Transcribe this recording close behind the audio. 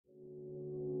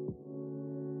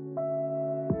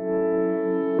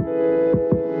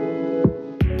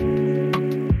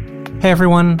Hey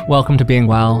everyone, welcome to Being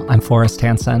Well. I'm Forrest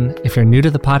Hansen. If you're new to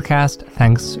the podcast,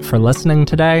 thanks for listening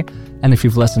today. And if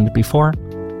you've listened before,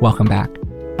 welcome back.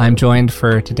 I'm joined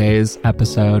for today's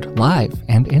episode live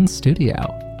and in studio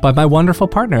by my wonderful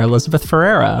partner, Elizabeth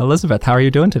Ferreira. Elizabeth, how are you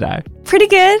doing today? Pretty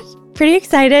good. Pretty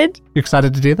excited. You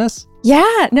excited to do this?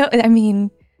 Yeah. No, I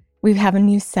mean, we have a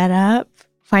new setup.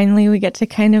 Finally, we get to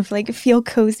kind of like feel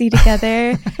cozy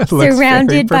together,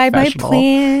 surrounded by my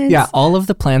plants. Yeah, all of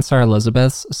the plants are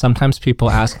Elizabeth's. Sometimes people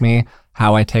ask me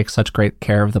how I take such great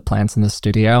care of the plants in the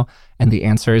studio, and the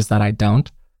answer is that I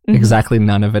don't. Mm-hmm. Exactly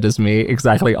none of it is me.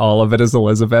 Exactly all of it is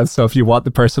Elizabeth. So if you want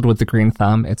the person with the green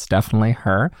thumb, it's definitely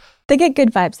her. They get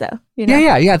good vibes though. You know?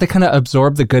 Yeah. They kind of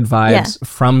absorb the good vibes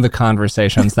from the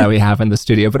conversations that we have in the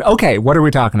studio. But okay, what are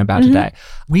we talking about today?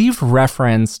 We've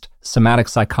referenced somatic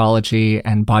psychology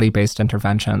and body-based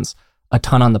interventions a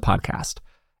ton on the podcast.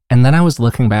 And then I was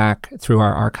looking back through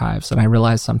our archives and I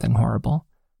realized something horrible.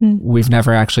 We've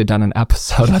never actually done an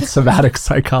episode on somatic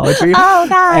psychology. Oh,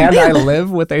 God. And I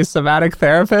live with a somatic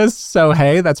therapist. So,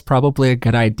 hey, that's probably a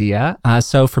good idea.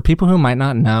 So for people who might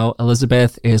not know,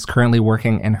 Elizabeth is currently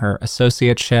working in her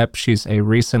associateship. She's a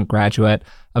recent graduate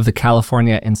of the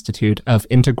California Institute of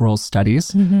Integral Studies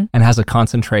and has a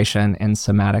concentration in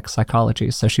somatic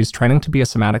psychology. So she's training to be a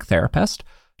somatic therapist.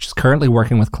 She's currently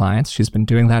working with clients. She's been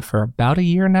doing that for about a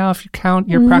year now, if you count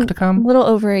your practicum. A little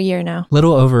over a year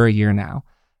now.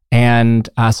 And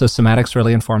so somatics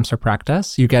really informs her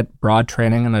practice. You get broad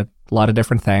training in a lot of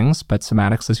different things, but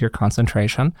somatics is your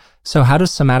concentration. So how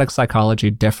does somatic psychology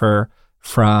differ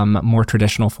from more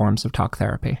traditional forms of talk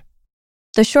therapy?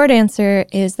 The short answer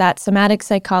is that somatic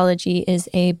psychology is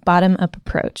a bottom-up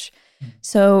approach.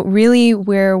 So really,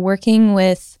 we're working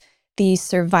with the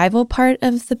survival part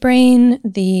of the brain,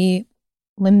 the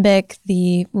limbic,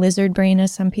 the lizard brain,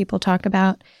 as some people talk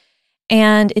about.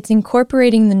 And it's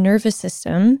incorporating the nervous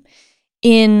system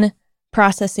in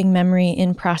processing memory,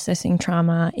 in processing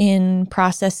trauma, in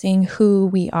processing who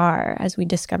we are as we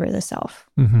discover the self.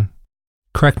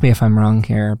 Correct me if I'm wrong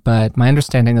here, but my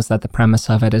understanding is that the premise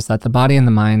of it is that the body and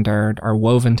the mind are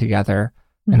woven together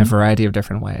in a variety of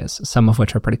different ways, some of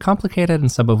which are pretty complicated and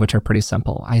some of which are pretty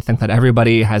simple. I think that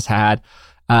everybody has had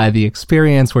the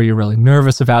experience where you're really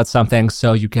nervous about something,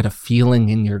 so you get a feeling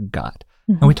in your gut.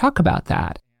 And we talk about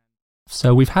that.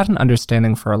 So we've had an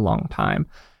understanding for a long time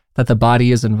that the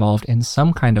body is involved in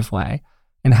some kind of way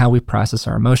in how we process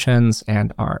our emotions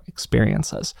and our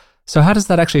experiences. So how does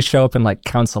that actually show up in like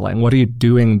counseling? What are you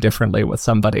doing differently with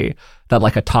somebody that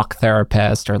like a talk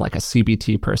therapist or like a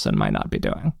CBT person might not be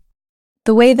doing?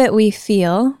 The way that we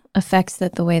feel affects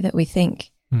the way that we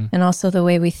think. And also the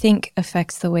way we think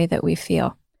affects the way that we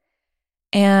feel.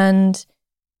 And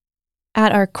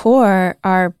at our core,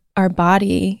 our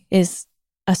body is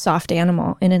a soft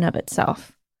animal in and of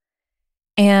itself.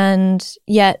 And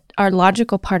yet our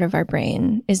logical part of our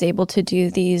brain is able to do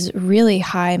these really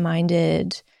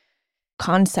high-minded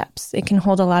concepts. It can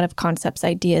hold a lot of concepts,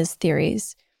 ideas,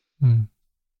 theories.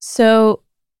 So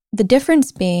the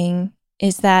difference being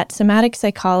is that somatic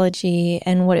psychology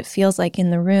and what it feels like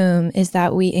in the room is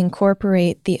that we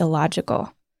incorporate the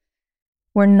illogical.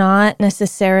 We're not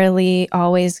necessarily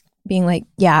always being like,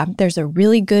 yeah, there's a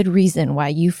really good reason why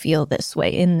you feel this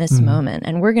way in this moment.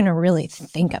 And we're going to really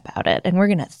think about it. And we're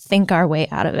going to think our way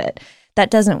out of it. That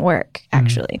doesn't work,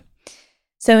 actually.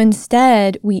 So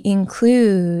instead, we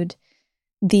include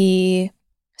the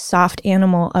soft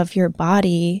animal of your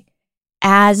body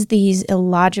as these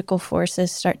illogical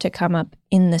forces start to come up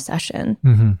in the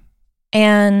session.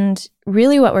 And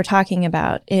really what we're talking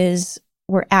about is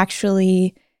we're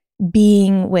actually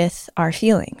being with our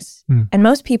feelings. And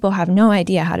most people have no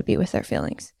idea how to be with their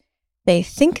feelings. They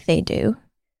think they do,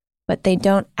 but they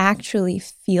don't actually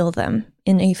feel them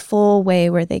in a full way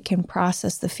where they can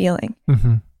process the feeling.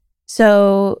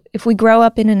 So if we grow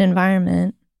up in an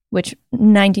environment, which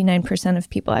 99% of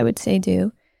people I would say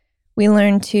do, we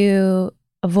learn to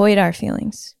avoid our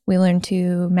feelings. We learn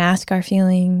to mask our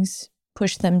feelings,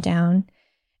 push them down,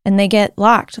 and they get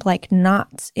locked like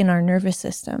knots in our nervous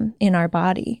system, in our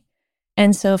body.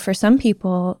 And so for some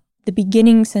people, the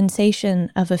beginning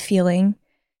sensation of a feeling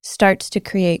starts to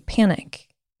create panic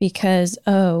because,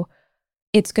 oh,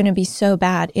 it's going to be so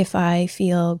bad if I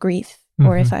feel grief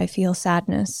or if I feel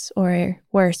sadness, or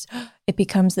worse, it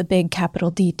becomes the big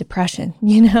capital D depression,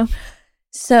 you know?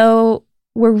 So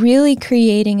we're really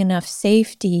creating enough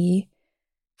safety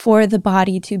for the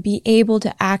body to be able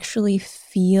to actually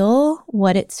feel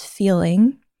what it's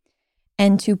feeling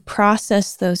and to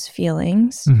process those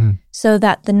feelings so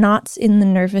that the knots in the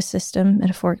nervous system,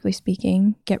 metaphorically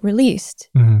speaking, get released.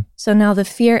 So now the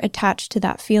fear attached to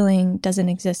that feeling doesn't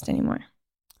exist anymore.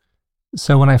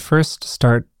 So when I first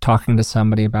start talking to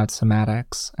somebody about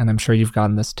somatics, and I'm sure you've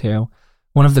gotten this too,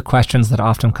 one of the questions that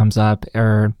often comes up,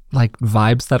 or like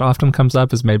vibes that often comes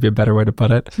up is maybe a better way to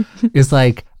put it, is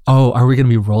like, oh, are we going to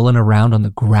be rolling around on the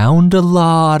ground a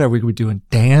lot? Are we going to be doing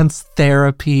dance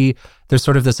therapy? There's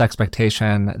sort of this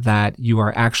expectation that you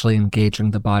are actually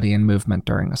engaging the body in movement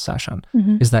during a session.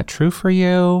 Mm-hmm. Is that true for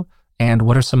you? And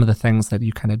what are some of the things that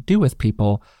you kind of do with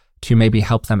people to maybe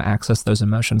help them access those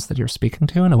emotions that you're speaking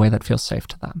to in a way that feels safe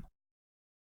to them?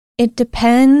 It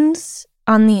depends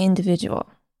on the individual.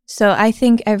 So I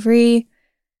think every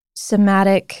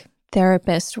somatic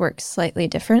therapist works slightly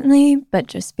differently, but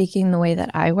just speaking the way that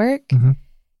I work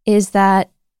is that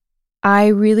I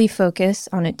really focus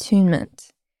on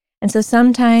attunement. And so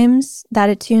sometimes that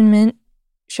attunement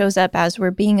shows up as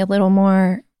we're being a little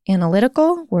more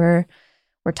analytical, we're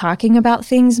talking about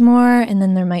things more, and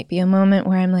then there might be a moment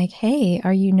where I'm like, hey,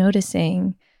 are you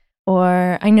noticing?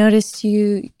 Or I noticed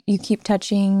you keep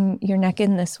touching your neck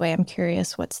in this way. I'm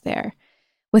curious what's there.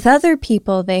 With other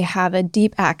people, they have a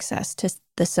deep access to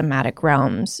the somatic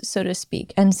realms, so to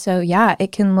speak. And so, yeah,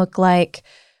 it can look like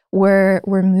we're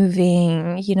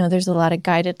moving, there's a lot of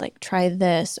guided, like, try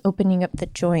this, opening up the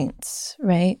joints,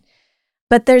 right?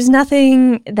 But there's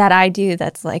nothing that I do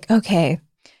that's like, okay,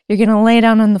 you're going to lay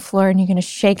down on the floor and you're going to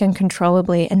shake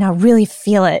uncontrollably and now really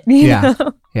feel it. You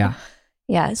know? Yeah.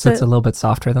 Yeah. So it's a little bit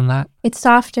softer than that? It's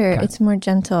softer. Okay. It's more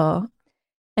gentle.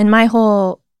 And my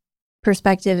whole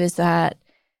perspective is that,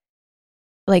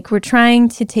 like, we're trying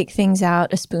to take things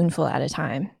out a spoonful at a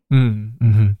time.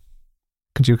 Mm-hmm.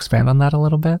 Could you expand on that a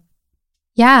little bit?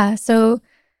 Yeah. So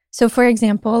for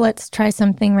example, let's try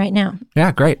something right now.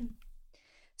 Yeah, great.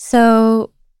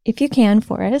 So if you can,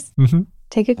 Forrest,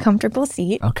 take a comfortable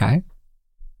seat. Okay. I'm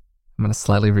going to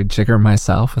slightly rejigger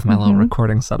myself with my little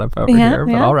recording setup over here,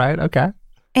 but all right, okay.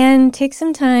 And take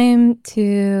some time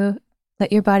to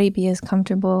let your body be as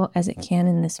comfortable as it can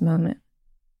in this moment.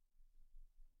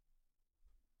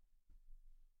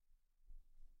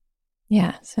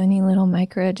 Yeah, so any little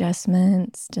micro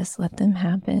adjustments, just let them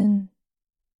happen.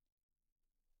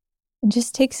 And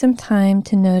just take some time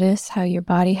to notice how your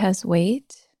body has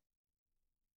weight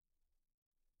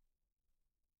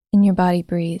and your body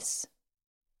breathes.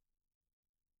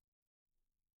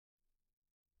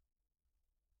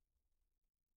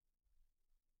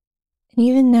 And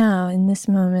even now, in this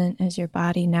moment, as your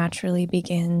body naturally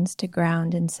begins to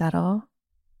ground and settle,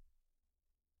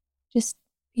 just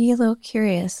be a little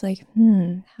curious, like,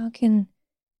 how can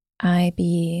I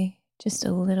be just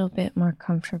a little bit more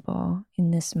comfortable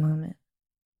in this moment?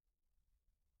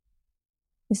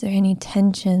 Is there any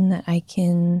tension that I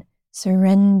can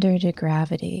surrender to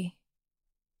gravity?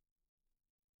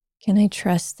 Can I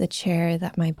trust the chair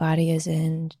that my body is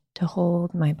in to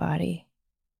hold my body?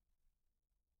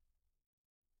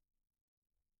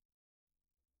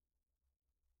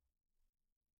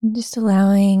 And just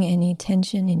allowing any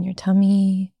tension in your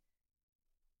tummy,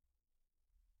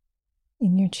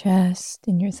 in your chest,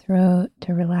 in your throat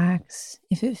to relax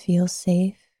if it feels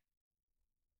safe.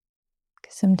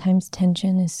 Because sometimes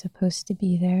tension is supposed to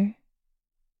be there.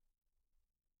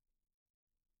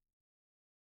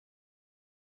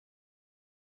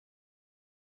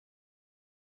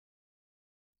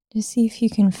 Just see if you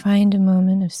can find a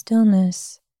moment of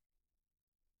stillness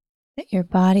that your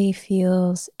body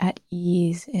feels at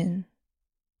ease in.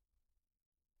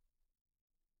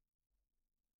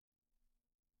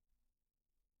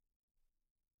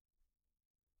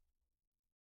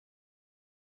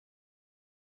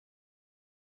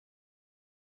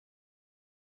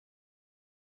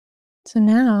 So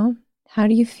now, how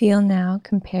do you feel now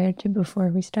compared to before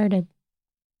we started?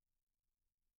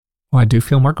 Well, I do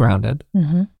feel more grounded.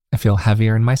 Mm-hmm. I feel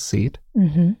heavier in my seat.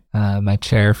 Mm-hmm. My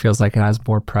chair feels like it has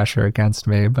more pressure against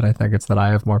me, but I think it's that I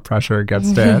have more pressure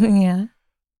against it. Yeah.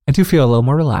 I do feel a little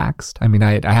more relaxed. I mean,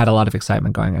 I had a lot of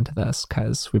excitement going into this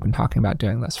because we've been talking about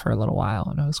doing this for a little while,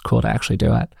 and it was cool to actually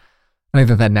do it. I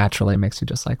think that naturally makes you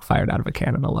just like fired out of a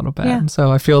cannon a little bit. Yeah. And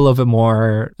so I feel a little bit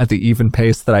more at the even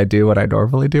pace that I do when I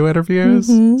normally do interviews.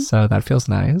 Mm-hmm. So that feels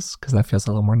nice because that feels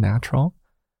a little more natural.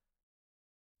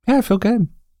 Yeah, I feel good.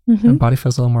 Mm-hmm. My body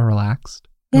feels a little more relaxed.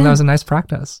 Yeah. And that was a nice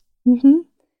practice. Mm-hmm.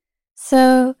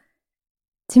 So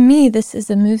to me, this is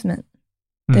a movement.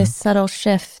 This subtle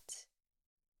shift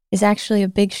is actually a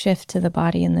big shift to the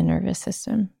body and the nervous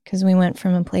system, because we went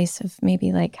from a place of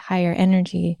maybe like higher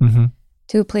energy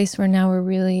to a place where now we're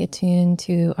really attuned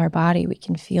to our body. We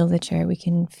can feel the chair. We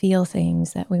can feel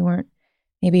things that we weren't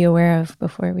maybe aware of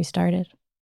before we started.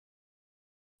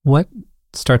 What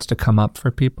starts to come up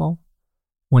for people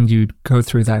when you go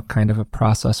through that kind of a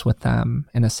process with them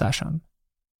in a session?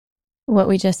 What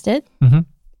we just did? Mm-hmm.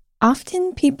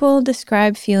 Often people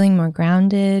describe feeling more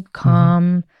grounded,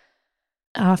 calm.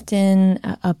 Often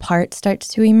a part starts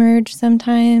to emerge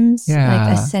sometimes. Yeah.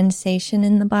 Like a sensation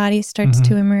in the body starts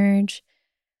to emerge.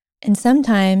 And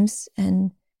sometimes,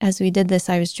 and as we did this,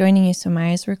 I was joining you, so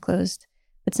my eyes were closed.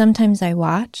 But sometimes I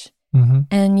watch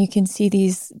and you can see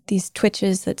these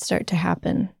twitches that start to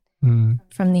happen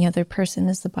from the other person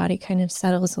as the body kind of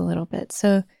settles a little bit.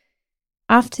 So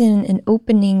often an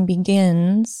opening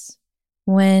begins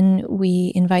when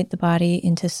we invite the body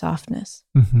into softness.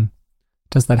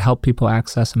 Does that help people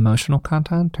access emotional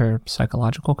content or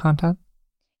psychological content?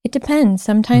 It depends.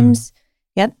 Sometimes,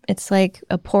 it's like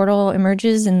a portal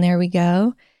emerges and there we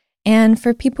go. And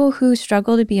for people who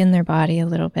struggle to be in their body a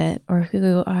little bit or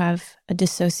who have a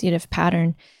dissociative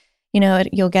pattern,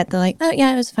 you'll get the like, oh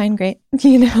yeah, it was fine, great,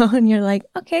 and you're like,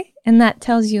 okay. And that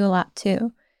tells you a lot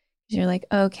too. You're like,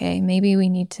 okay, maybe we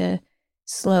need to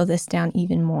slow this down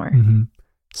even more.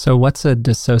 So what's a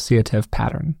dissociative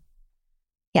pattern?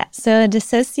 Yeah, so a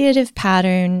dissociative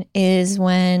pattern is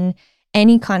when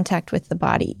any contact with the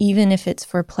body, even if it's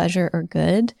for pleasure or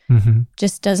good,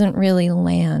 just doesn't really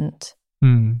land.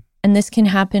 And this can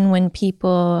happen when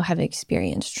people have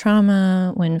experienced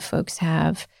trauma, when folks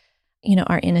have,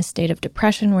 are in a state of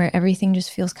depression where everything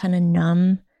just feels kind of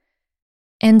numb.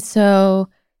 And so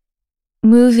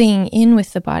moving in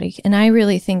with the body, and I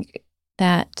really think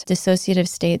that dissociative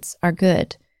states are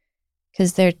good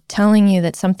because they're telling you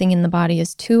that something in the body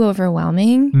is too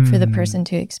overwhelming for the person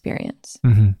to experience.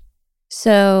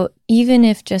 So even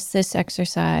if just this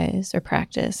exercise or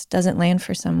practice doesn't land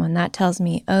for someone, that tells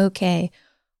me, okay,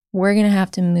 we're going to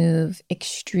have to move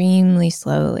extremely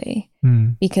slowly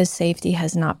because safety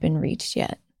has not been reached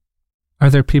yet. Are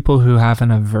there people who have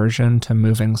an aversion to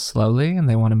moving slowly and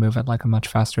they want to move at like a much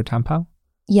faster tempo?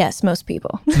 Yes, most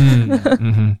people.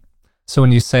 So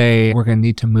when you say we're going to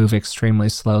need to move extremely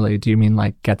slowly, do you mean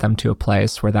like get them to a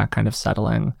place where that kind of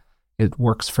settling, it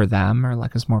works for them or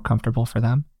like is more comfortable for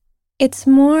them? It's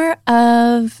more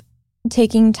of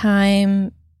taking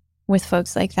time with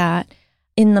folks like that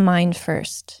in the mind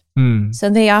first. So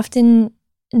they often,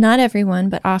 not everyone,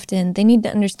 but often they need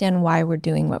to understand why we're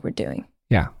doing what we're doing.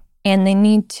 Yeah. And they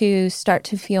need to start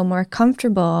to feel more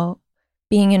comfortable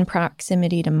being in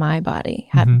proximity to my body,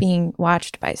 being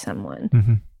watched by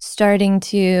someone, starting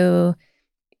to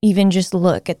even just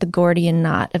look at the Gordian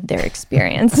knot of their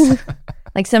experience.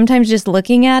 Like sometimes just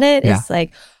looking at it, it's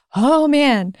like, oh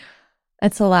man,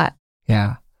 that's a lot.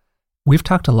 Yeah. We've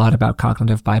talked a lot about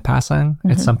cognitive bypassing.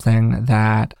 It's something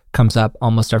that comes up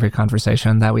almost every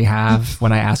conversation that we have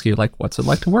when I ask you, like, what's it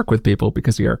like to work with people?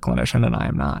 Because you're a clinician and I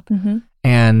am not.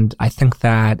 And I think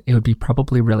that it would be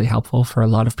probably really helpful for a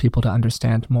lot of people to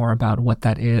understand more about what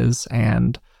that is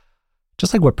and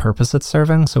just like what purpose it's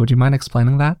serving. So would you mind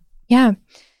explaining that? Yeah.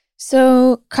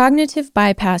 So cognitive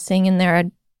bypassing, and there are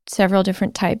several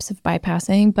different types of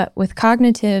bypassing, but with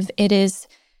cognitive, it is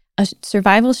a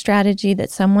survival strategy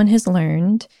that someone has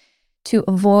learned to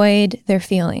avoid their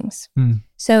feelings.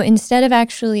 So instead of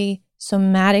actually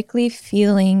somatically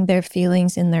feeling their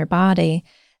feelings in their body,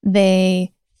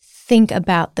 they think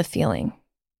about the feeling.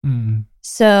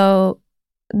 So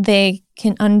they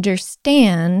can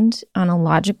understand on a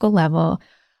logical level,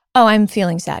 oh, I'm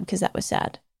feeling sad because that was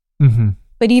sad.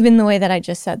 But even the way that I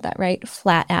just said that, right?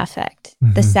 Flat affect.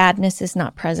 The sadness is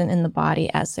not present in the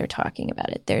body as they're talking about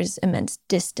it. There's immense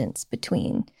distance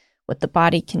between what the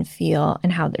body can feel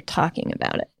and how they're talking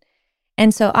about it.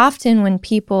 And so often when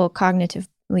people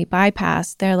cognitively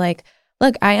bypass, they're like,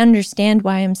 look, I understand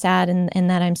why I'm sad and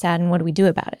that I'm sad, and what do we do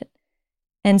about it?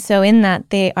 And so in that,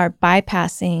 they are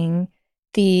bypassing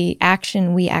the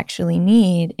action we actually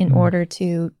need in order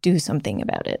to do something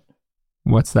about it.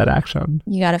 What's that action?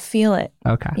 You got to feel it.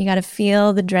 Okay. You got to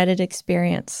feel the dreaded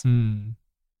experience. Mm.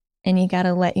 And you got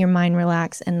to let your mind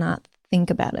relax and not think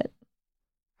about it.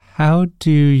 How do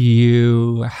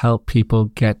you help people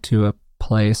get to a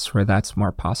place where that's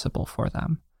more possible for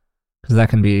them? Because that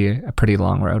can be a pretty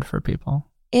long road for people.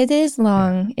 It is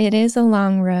long. Yeah. It is a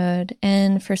long road.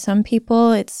 And for some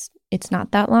people, it's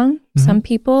not that long. Mm-hmm. Some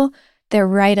people, they're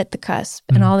right at the cusp,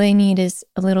 and all they need is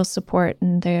a little support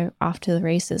and they're off to the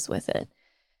races with it.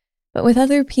 But with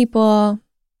other people,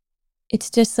 it's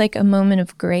just like a moment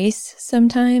of grace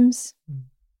sometimes,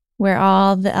 where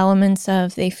all the elements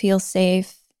of they feel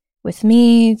safe with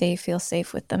me, they feel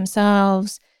safe with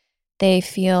themselves, they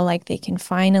feel like they can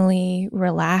finally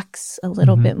relax a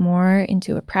little bit more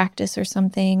into a practice or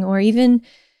something, or even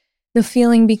the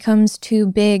feeling becomes too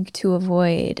big to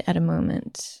avoid at a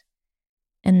moment.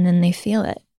 And then they feel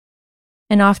it.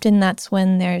 And often that's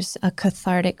when there's a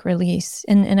cathartic release.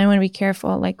 And I want to be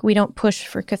careful. Like, we don't push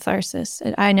for catharsis.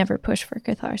 I never push for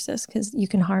catharsis because you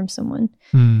can harm someone.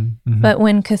 Mm-hmm. But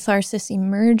when catharsis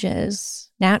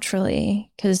emerges naturally,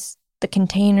 because the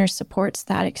container supports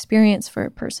that experience for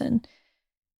a person,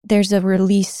 there's a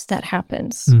release that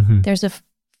happens. Mm-hmm. There's a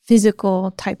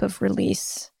physical type of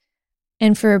release.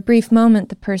 And for a brief moment,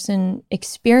 the person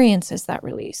experiences that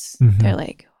release. Mm-hmm. They're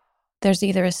like, there's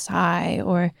either a sigh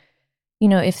or, you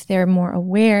know, if they're more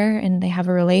aware and they have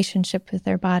a relationship with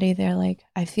their body, they're like,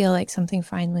 I feel like something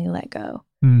finally let go.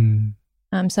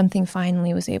 Mm-hmm. Something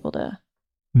finally was able to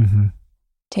mm-hmm.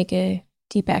 take a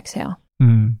deep exhale.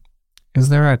 Mm. Is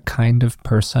there a kind of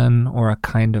person or a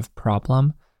kind of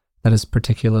problem that is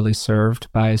particularly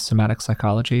served by somatic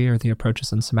psychology or the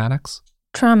approaches in somatics?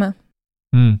 Trauma.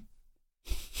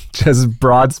 Just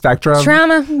broad spectrum?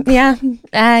 Trauma, yeah.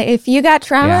 If you got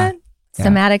trauma, Yeah.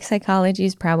 somatic psychology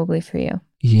is probably for you.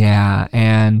 Yeah,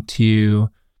 and to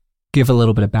give a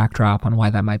little bit of backdrop on why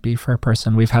that might be for a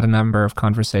person, we've had a number of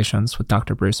conversations with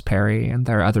Dr. Bruce Perry, and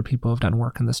there are other people who have done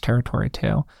work in this territory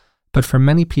too. But for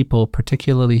many people,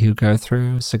 particularly who go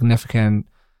through significant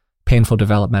painful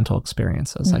developmental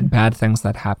experiences, like bad things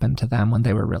that happened to them when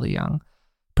they were really young,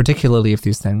 particularly if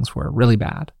these things were really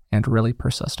bad and really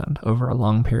persistent over a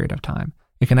long period of time,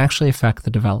 it can actually affect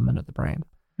the development of the brain.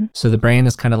 So the brain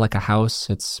is kind of like a house.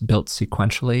 It's built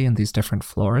sequentially in these different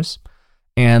floors.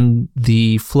 And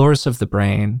the floors of the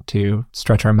brain, to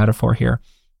stretch our metaphor here,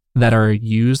 that are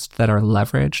used, that are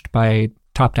leveraged by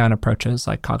top-down approaches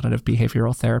like cognitive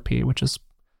behavioral therapy, which is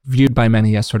viewed by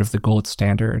many as sort of the gold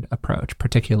standard approach,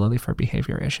 particularly for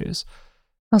behavior issues.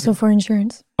 Also for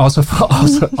insurance. Also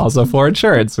for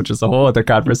insurance, which is a whole other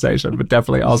conversation, but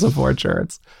definitely also for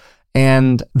insurance.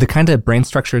 And the kind of brain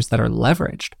structures that are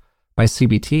leveraged by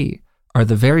CBT are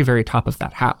the very, very top of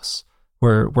that house.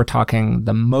 We're talking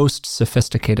the most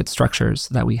sophisticated structures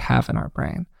that we have in our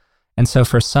brain. And so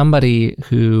for somebody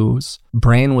whose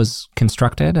brain was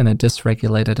constructed in a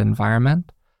dysregulated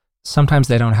environment, sometimes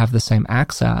they don't have the same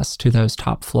access to those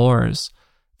top floors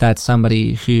that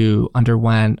somebody who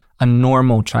underwent a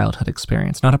normal childhood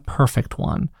experience, not a perfect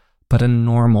one, but a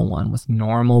normal one with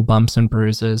normal bumps and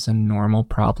bruises and normal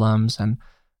problems and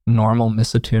normal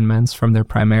misattunements from their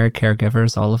primary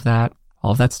caregivers, all of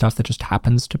that stuff that just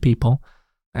happens to people.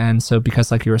 And so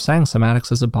because, like you were saying,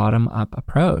 somatics is a bottom-up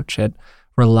approach. It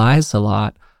relies a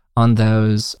lot on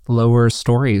those lower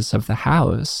stories of the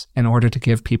house in order to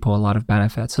give people a lot of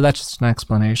benefit. So that's just an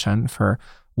explanation for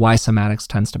why somatics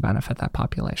tends to benefit that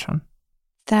population.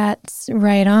 That's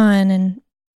right on. And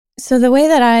so the way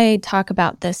that I talk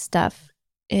about this stuff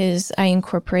is I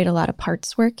incorporate a lot of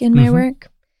parts work in my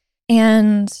work.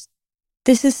 And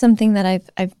this is something that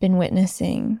I've been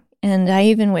witnessing. And I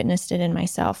even witnessed it in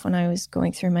myself when I was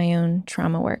going through my own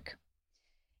trauma work,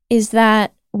 is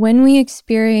that when we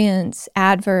experience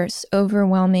adverse,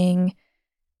 overwhelming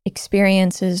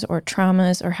experiences or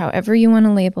traumas, or however you want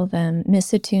to label them,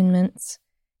 misattunements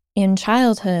in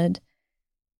childhood,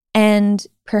 and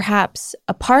perhaps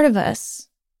a part of us,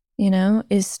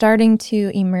 is starting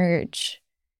to emerge,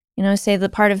 say the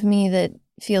part of me that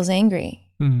feels angry.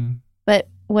 But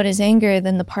what is anger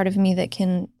than the part of me that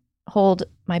can hold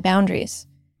my boundaries,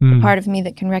 the part of me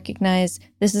that can recognize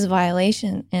this is a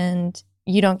violation and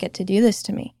you don't get to do this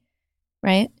to me,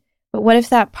 right? But what if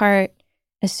that part,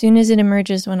 as soon as it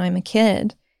emerges when I'm a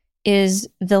kid, is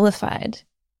vilified?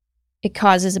 It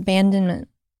causes abandonment.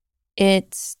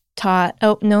 It's taught,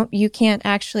 oh, no, you can't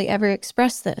actually ever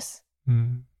express this.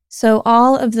 So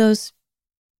all of those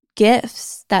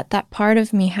gifts that part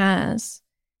of me has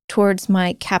towards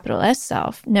my capital S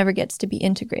self never gets to be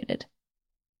integrated.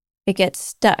 It gets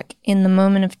stuck in the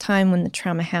moment of time when the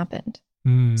trauma happened.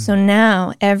 So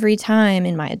now every time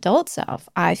in my adult self,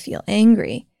 I feel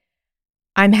angry,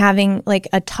 I'm having like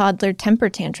a toddler temper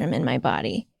tantrum in my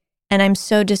body and I'm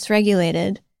so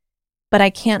dysregulated, but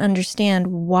I can't understand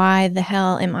why the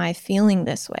hell am I feeling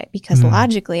this way? Because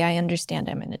logically, I understand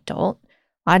I'm an adult.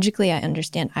 Logically, I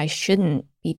understand I shouldn't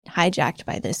be hijacked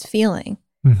by this feeling.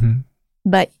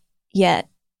 But yet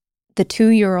the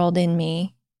 2-year-old in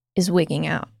me is wigging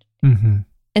out.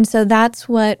 And so that's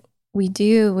what we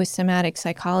do with somatic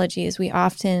psychology, is we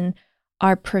often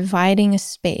are providing a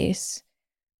space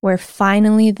where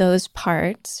finally those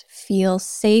parts feel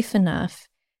safe enough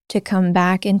to come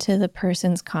back into the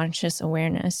person's conscious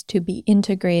awareness, to be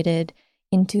integrated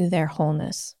into their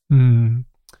wholeness. And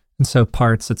so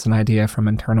parts, it's an idea from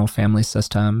internal family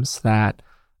systems that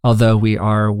although we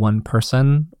are one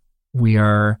person, we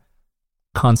are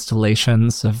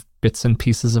constellations of bits and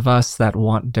pieces of us that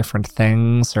want different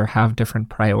things or have different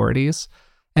priorities.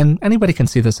 And anybody can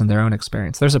see this in their own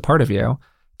experience. There's a part of you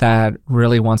that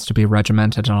really wants to be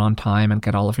regimented and on time and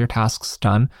get all of your tasks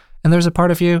done. And there's a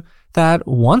part of you that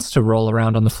wants to roll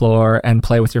around on the floor and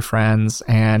play with your friends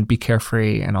and be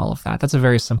carefree and all of that. That's a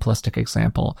very simplistic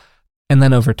example. And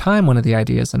then over time, one of the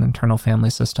ideas in internal family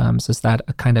systems is that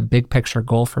a kind of big picture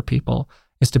goal for people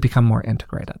is to become more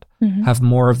integrated, have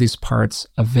more of these parts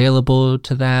available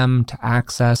to them, to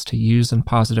access, to use in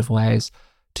positive ways,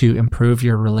 to improve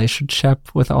your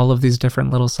relationship with all of these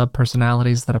different little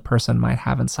subpersonalities that a person might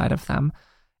have inside of them.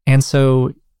 And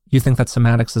so you think that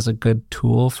somatics is a good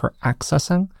tool for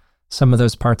accessing some of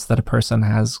those parts that a person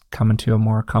has come into a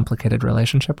more complicated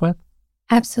relationship with?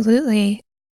 Absolutely.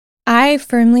 I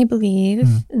firmly believe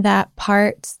that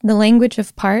parts, the language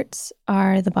of parts,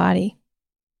 are the body.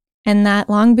 And that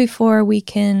long before we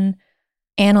can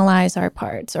analyze our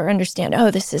parts or understand, oh,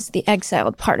 this is the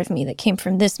exiled part of me that came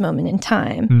from this moment in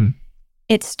time,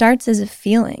 it starts as a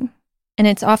feeling. And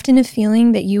it's often a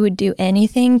feeling that you would do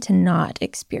anything to not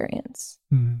experience.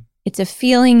 It's a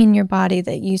feeling in your body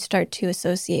that you start to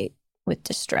associate with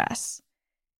distress.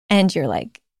 And you're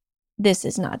like, this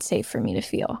is not safe for me to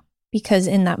feel. Because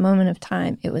in that moment of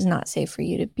time, it was not safe for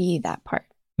you to be that part.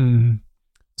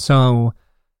 So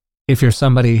if you're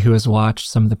somebody who has watched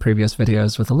some of the previous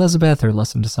videos with Elizabeth or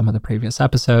listened to some of the previous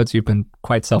episodes, you've been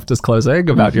quite self-disclosing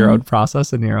about your own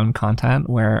process and your own content,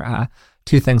 where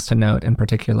two things to note in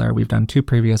particular. We've done 2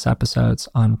 previous episodes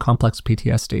on complex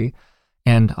PTSD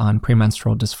and on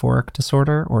premenstrual dysphoric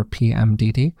disorder, or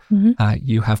PMDD.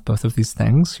 You have both of these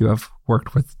things. You have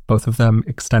worked with both of them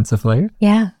extensively.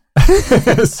 Yeah.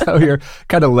 So you're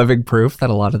kind of living proof that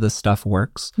a lot of this stuff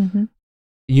works.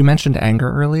 You mentioned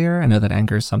anger earlier. I know that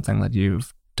anger is something that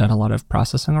you've done a lot of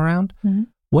processing around.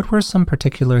 What were some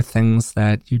particular things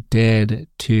that you did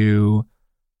to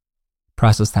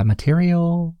process that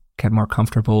material, get more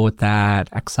comfortable with that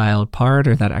exiled part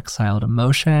or that exiled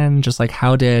emotion? Just like,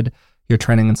 how did your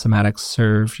training in somatics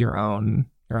serve your own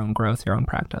growth, your own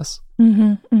practice?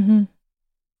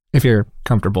 If you're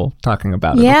comfortable talking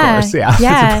about it, of course. Yeah.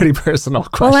 It's a pretty personal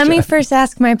question. Well, let me first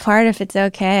ask my part if it's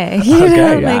okay.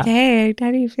 Like, hey,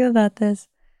 how do you feel about this?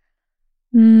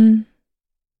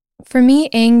 For me,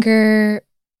 anger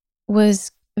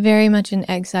was very much an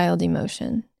exiled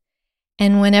emotion.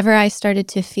 And whenever I started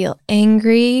to feel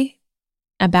angry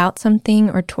about something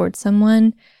or towards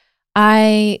someone,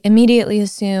 I immediately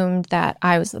assumed that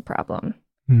I was the problem.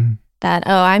 That,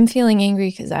 oh, I'm feeling angry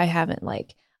because I haven't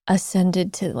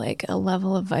ascended to a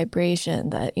level of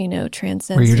vibration that,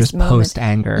 transcends where you're just moment.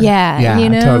 Post-anger. Yeah,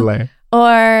 Totally.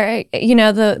 Or,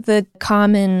 the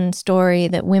common story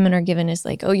that women are given is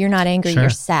oh, you're not angry, you're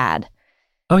sad.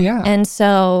 Oh, yeah. And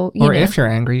so, if you're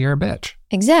angry, you're a bitch.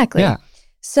 Exactly. Yeah.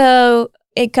 So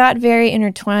it got very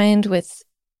intertwined with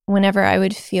whenever I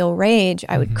would feel rage,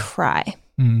 I would cry.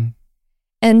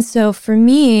 And so for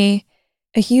me,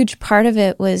 a huge part of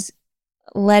it was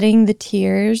letting the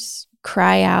tears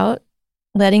cry out,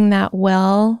 letting that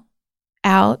well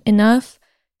out enough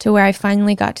to where I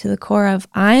finally got to the core of,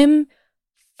 I'm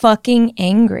fucking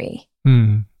angry.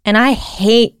 And I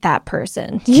hate that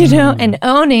person, and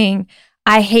owning,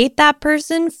 I hate that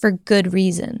person for good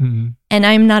reason. And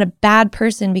I'm not a bad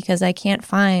person because I can't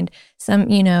find some,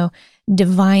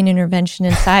 divine intervention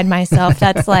inside myself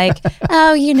that's oh,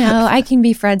 I can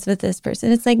be friends with this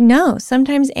person. It's no,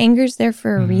 sometimes anger's there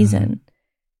for a reason.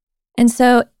 And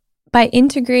so by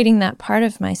integrating that part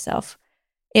of myself,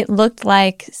 it looked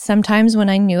like sometimes when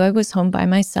I knew I was home by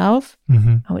myself,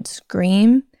 I would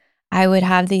scream. I would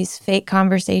have these fake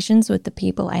conversations with the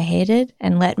people I hated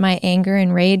and let my anger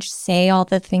and rage say all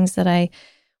the things that I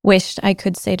wished I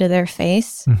could say to their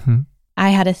face. I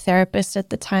had a therapist at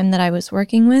the time that I was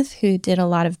working with who did a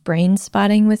lot of brain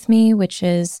spotting with me, which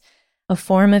is a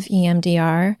form of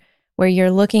EMDR where you're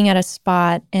looking at a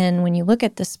spot, and when you look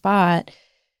at the spot,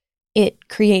 it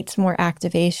creates more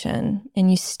activation, and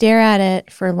you stare at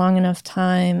it for long enough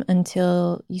time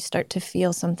until you start to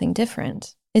feel something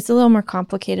different. It's a little more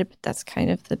complicated, but that's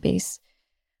kind of the base.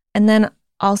 And then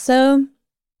also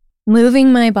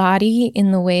moving my body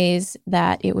in the ways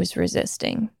that it was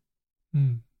resisting.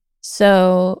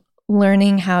 So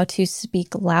learning how to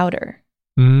speak louder,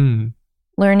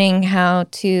 learning how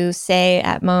to say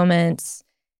at moments,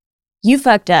 you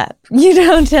fucked up,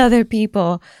 to other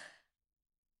people.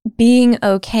 Being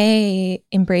okay,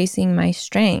 embracing my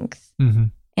strength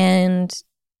and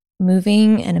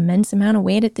moving an immense amount of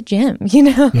weight at the gym,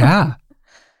 Yeah.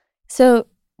 So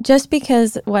just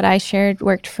because what I shared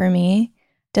worked for me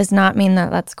does not mean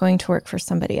that that's going to work for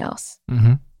somebody else.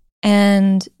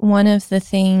 And one of the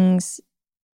things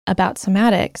about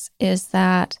somatics is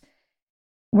that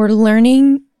we're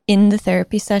learning in the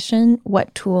therapy session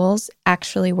what tools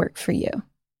actually work for you.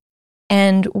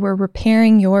 And we're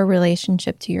repairing your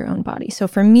relationship to your own body. So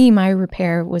for me, my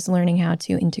repair was learning how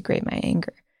to integrate my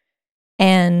anger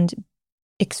and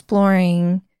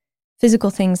exploring physical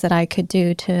things that I could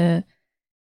do to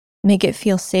make it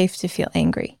feel safe to feel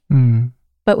angry.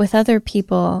 But with other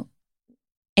people,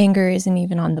 anger isn't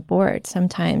even on the board.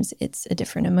 Sometimes it's a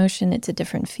different emotion, it's a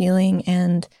different feeling.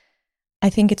 And I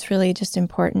think it's really just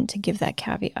important to give that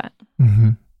caveat.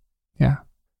 Yeah.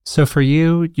 So for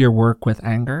you, your work with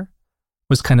anger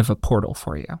was kind of a portal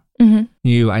for you.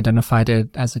 You identified it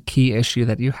as a key issue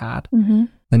that you had.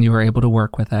 Then you were able to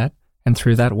work with it. And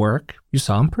through that work, you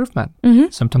saw improvement.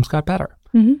 Symptoms got better.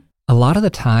 A lot of the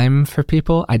time for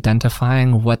people,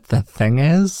 identifying what the thing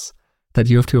is that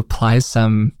you have to apply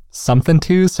something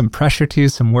to, some pressure to,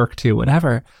 some work to,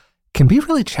 whatever, can be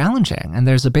really challenging. And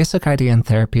there's a basic idea in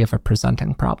therapy of a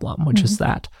presenting problem, which is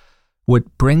that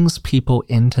what brings people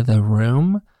into the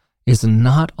room is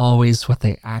not always what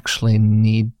they actually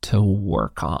need to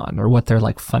work on or what their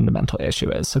like fundamental issue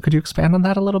is. So could you expand on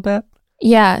that a little bit?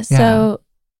 Yeah. So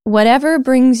whatever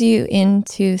brings you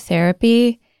into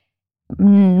therapy,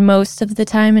 most of the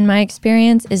time in my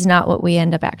experience, is not what we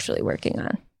end up actually working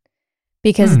on,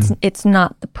 because it's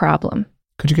not the problem.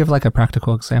 Could you give like a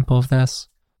practical example of this?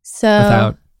 So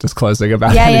without disclosing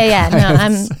about Yeah.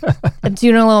 No, I'm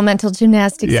doing a little mental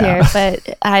gymnastics here,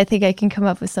 but I think I can come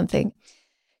up with something.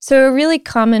 So a really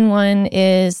common one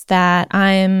is that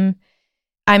I'm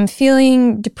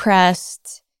feeling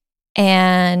depressed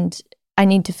and I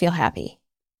need to feel happy.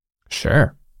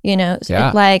 Sure. You know,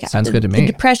 like sounds good to me. The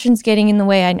depression's getting in the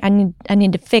way. I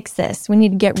need to fix this. We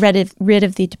need to get rid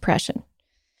of the depression,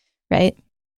 right?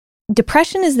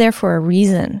 Depression is there for a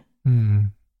reason.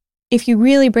 If you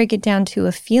really break it down to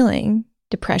a feeling,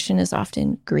 depression is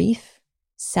often grief,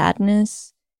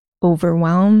 sadness,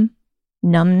 overwhelm,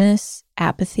 numbness,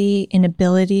 apathy,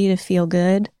 inability to feel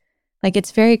good. Like,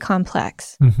 it's very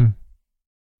complex.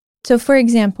 So for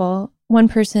example, one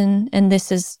person, and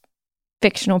this is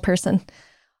fictional person,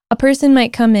 a person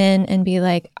might come in and be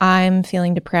like, I'm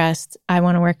feeling depressed. I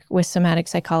want to work with somatic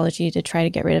psychology to try to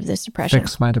get rid of this depression.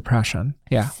 Fix my depression.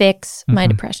 Yeah. Fix my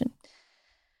depression.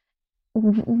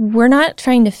 We're not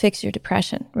trying to fix your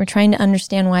depression. We're trying to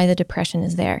understand why the depression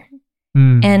is there.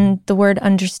 And the word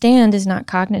understand is not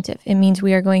cognitive. It means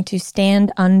we are going to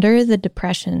stand under the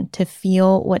depression to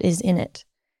feel what is in it.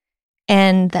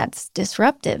 And that's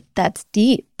disruptive. That's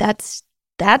deep. That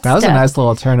was a nice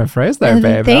little turn of phrase there,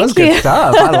 babe. That was good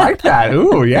stuff. I like that.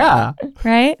 Ooh, yeah.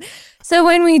 Right? So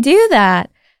when we do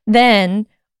that, then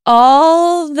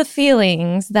all the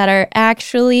feelings that are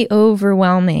actually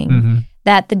overwhelming,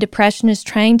 that the depression is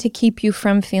trying to keep you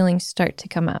from feeling, start to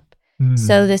come up.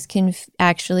 So this can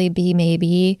actually be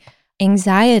maybe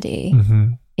anxiety.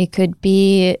 It could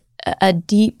be a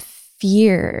deep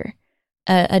fear,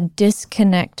 a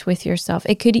disconnect with yourself.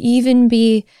 It could even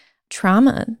be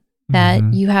trauma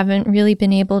that you haven't really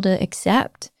been able to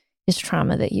accept is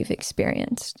trauma that you've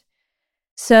experienced.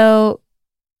 So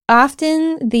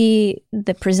often the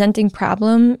presenting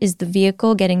problem is the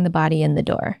vehicle getting the body in the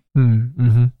door.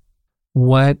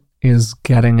 What is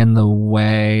getting in the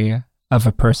way of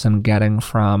a person getting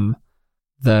from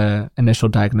the initial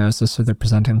diagnosis of the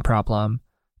presenting problem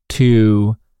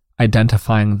to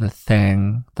identifying the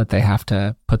thing that they have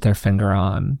to put their finger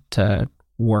on to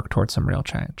work towards some real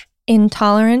change?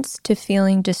 Intolerance to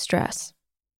feeling distress.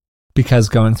 Because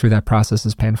going through that process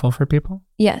is painful for people?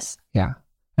 Yes. Yeah.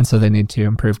 And so they need to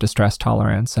improve distress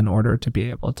tolerance in order to be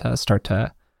able to start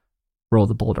to roll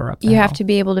the boulder up the hill. You have to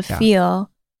be able to feel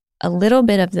a little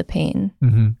bit of the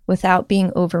pain without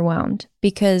being overwhelmed,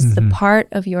 because the part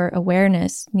of your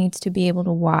awareness needs to be able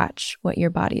to watch what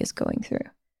your body is going through.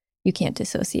 You can't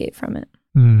dissociate from it.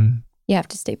 You have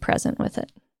to stay present with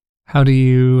it. How do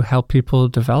you help people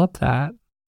develop that?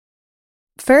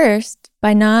 First,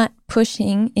 by not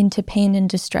pushing into pain and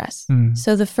distress.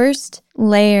 So the first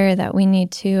layer that we need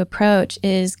to approach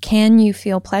is, can you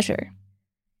feel pleasure?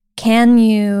 Can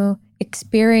you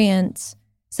experience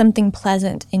something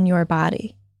pleasant in your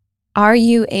body? Are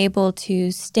you able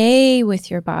to stay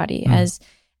with your body as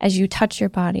you touch your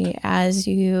body, as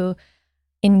you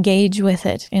engage with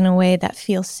it in a way that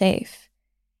feels safe?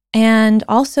 And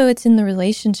also, it's in the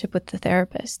relationship with the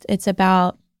therapist. It's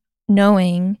about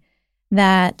knowing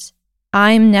that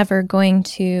I'm never going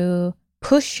to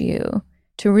push you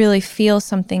to really feel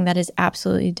something that is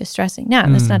absolutely distressing. Now,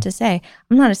 that's not to say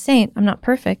I'm not a saint. I'm not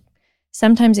perfect.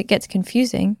 Sometimes it gets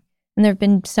confusing. And there have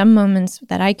been some moments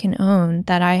that I can own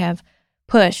that I have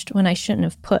pushed when I shouldn't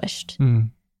have pushed,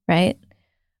 right?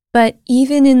 But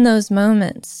even in those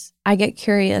moments, I get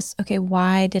curious, okay,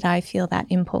 why did I feel that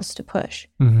impulse to push?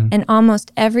 Mm-hmm. And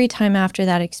almost every time after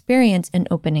that experience, an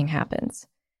opening happens.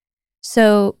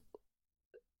 So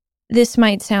this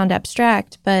might sound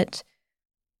abstract, but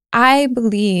I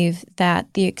believe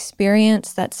that the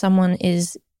experience that someone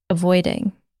is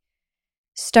avoiding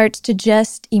starts to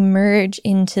just emerge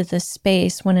into the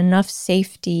space when enough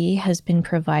safety has been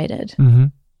provided. Mm-hmm.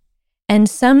 And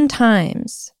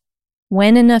sometimes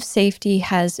when enough safety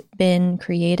has been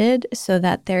created so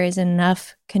that there is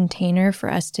enough container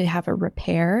for us to have a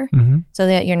repair, Mm-hmm. so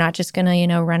that you're not just going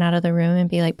to, run out of the room and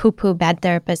be like, poo-poo, bad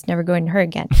therapist, never going to her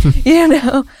again.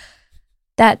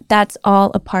 That's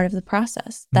all a part of the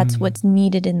process. That's what's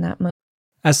needed in that moment.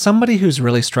 As somebody who's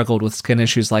really struggled with skin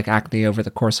issues like acne over the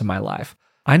course of my life,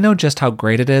 I know just how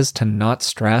great it is to not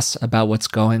stress about what's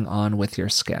going on with your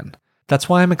skin. That's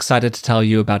why I'm excited to tell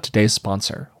you about today's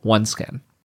sponsor, OneSkin.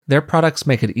 Their products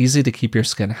make it easy to keep your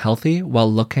skin healthy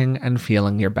while looking and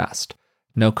feeling your best.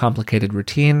 No complicated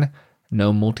routine,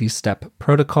 no multi-step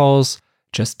protocols,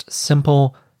 just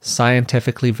simple,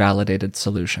 scientifically validated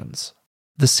solutions.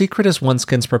 The secret is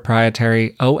OneSkin's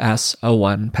proprietary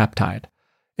OS01 peptide.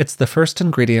 It's the first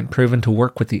ingredient proven to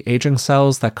work with the aging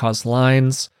cells that cause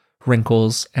lines,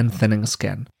 wrinkles, and thinning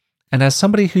skin. And as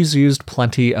somebody who's used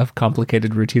plenty of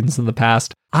complicated routines in the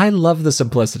past, I love the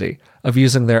simplicity of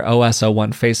using their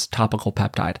OS01 face topical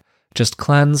peptide. Just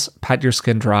cleanse, pat your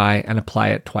skin dry, and apply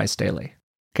it twice daily.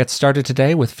 Get started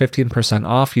today with 15%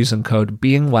 off using code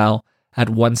BEINGWELL at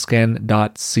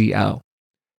oneskin.co.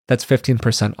 That's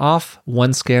 15% off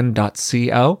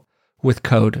oneskin.co with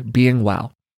code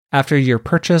BEINGWELL. After your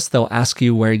purchase, they'll ask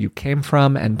you where you came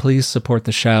from, and please support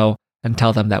the show and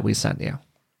tell them that we sent you.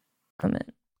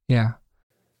 Yeah.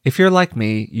 If you're like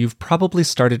me, you've probably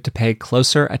started to pay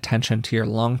closer attention to your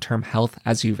long-term health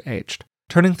as you've aged.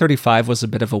 Turning 35 was a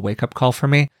bit of a wake-up call for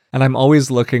me, and I'm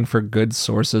always looking for good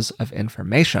sources of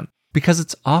information, because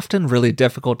it's often really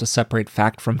difficult to separate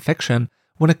fact from fiction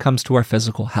when it comes to our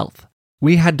physical health.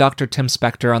 We had Dr. Tim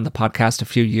Spector on the podcast a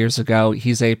few years ago.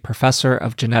 He's a professor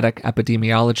of genetic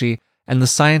epidemiology and the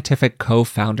scientific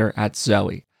co-founder at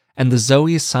Zoe. And the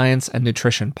Zoe Science and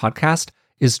Nutrition podcast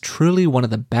is truly one of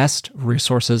the best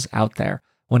resources out there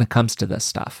when it comes to this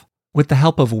stuff. With the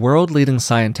help of world-leading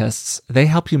scientists, they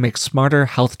help you make smarter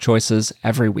health choices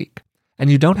every week.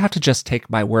 And you don't have to just take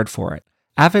my word for it.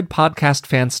 Avid podcast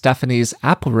fan Stephanie's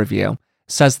Apple review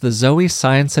says the Zoe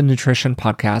Science and Nutrition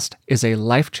podcast is a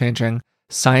life-changing,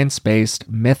 science-based,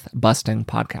 myth-busting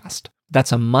podcast.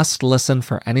 That's a must-listen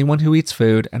for anyone who eats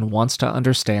food and wants to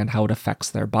understand how it affects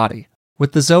their body.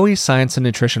 With the Zoe Science and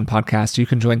Nutrition podcast, you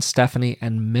can join Stephanie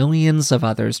and millions of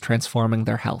others transforming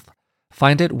their health.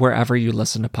 Find it wherever you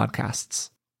listen to podcasts.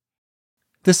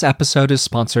 This episode is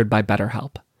sponsored by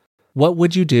BetterHelp. What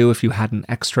would you do if you had an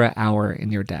extra hour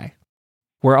in your day?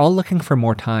 We're all looking for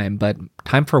more time, but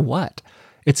time for what?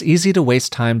 It's easy to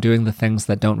waste time doing the things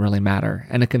that don't really matter,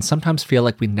 and it can sometimes feel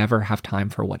like we never have time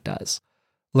for what does.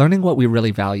 Learning what we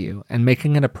really value and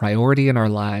making it a priority in our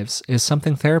lives is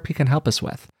something therapy can help us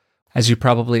with. As you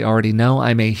probably already know,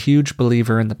 I'm a huge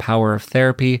believer in the power of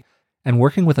therapy, and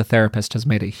working with a therapist has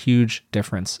made a huge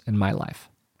difference in my life.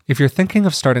 If you're thinking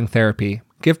of starting therapy,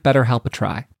 give BetterHelp a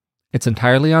try. It's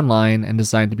entirely online and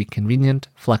designed to be convenient,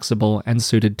 flexible, and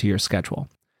suited to your schedule.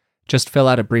 Just fill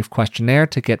out a brief questionnaire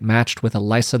to get matched with a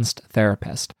licensed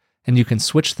therapist, and you can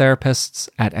switch therapists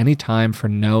at any time for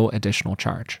no additional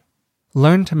charge.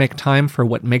 Learn to make time for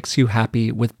what makes you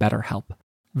happy with BetterHelp.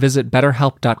 Visit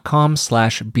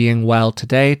betterhelp.com/beingwell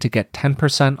today to get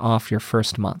 10% off your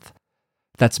first month.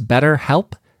 That's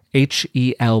BetterHelp,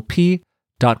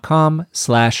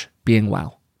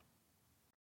 HELP.com/beingwell.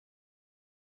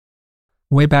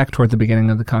 Way back toward the beginning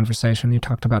of the conversation, you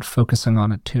talked about focusing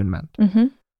on attunement. Mm-hmm.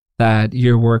 That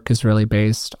your work is really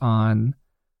based on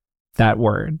that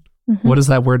word. Mm-hmm. What does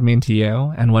that word mean to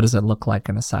you? And what does it look like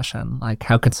in a session? Like,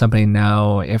 how could somebody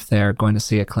know if they're going to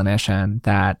see a clinician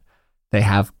that they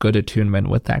have good attunement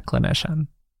with that clinician?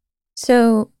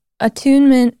 So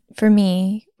attunement for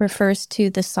me refers to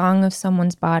the song of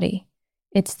someone's body.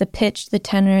 It's the pitch, the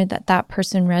tenor that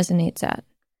person resonates at.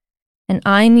 And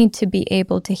I need to be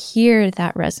able to hear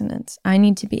that resonance. I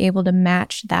need to be able to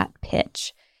match that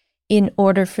pitch in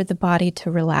order for the body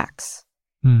to relax.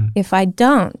 If I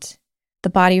don't, the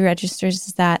body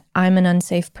registers that I'm an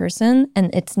unsafe person,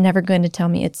 and it's never going to tell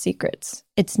me its secrets.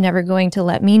 It's never going to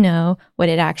let me know what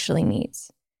it actually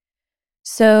needs.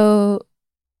 So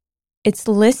it's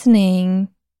listening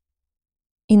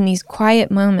in these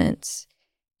quiet moments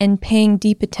and paying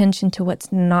deep attention to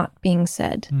what's not being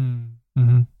said.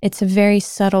 Mm-hmm. It's a very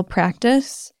subtle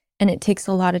practice, and it takes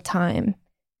a lot of time.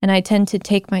 And I tend to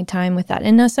take my time with that.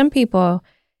 And now some people,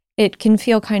 it can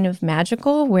feel kind of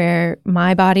magical where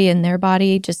my body and their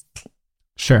body just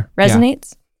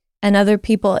resonates. And other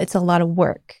people, it's a lot of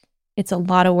work. It's a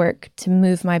lot of work to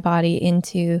move my body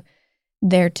into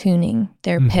their tuning,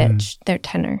 their pitch, their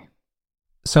tenor.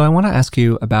 So I want to ask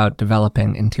you about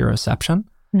developing interoception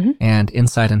and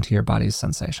insight into your body's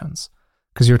sensations.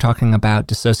 Because you were talking about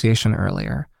dissociation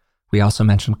earlier. We also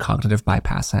mentioned cognitive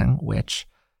bypassing,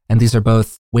 and these are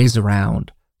both ways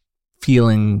around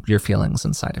feeling your feelings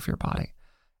inside of your body.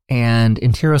 And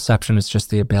interoception is just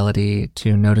the ability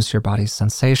to notice your body's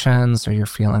sensations or your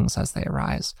feelings as they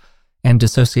arise. And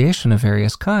dissociation of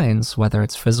various kinds, whether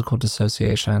it's physical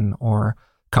dissociation or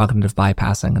cognitive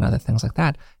bypassing and other things like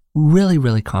that, really,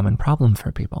 really common problem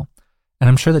for people. And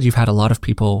I'm sure that you've had a lot of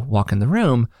people walk in the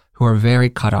room who are very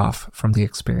cut off from the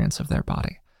experience of their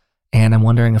body. And I'm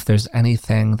wondering if there's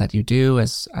anything that you do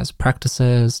as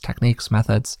practices, techniques,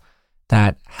 methods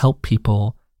that help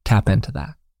people tap into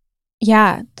that.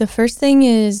 Yeah, the first thing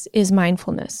is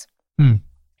mindfulness, and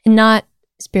not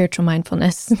spiritual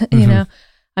mindfulness. You know,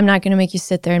 I'm not going to make you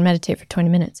sit there and meditate for 20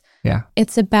 minutes. Yeah,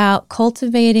 it's about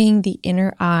cultivating the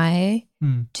inner eye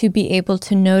to be able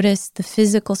to notice the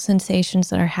physical sensations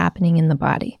that are happening in the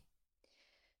body.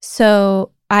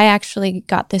 So I actually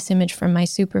got this image from my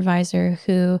supervisor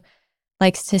who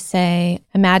likes to say,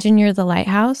 imagine you're the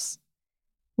lighthouse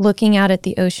looking out at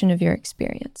the ocean of your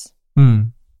experience.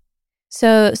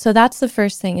 So that's the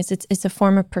first thing, is it's a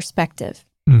form of perspective.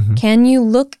 Can you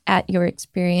look at your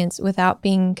experience without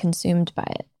being consumed by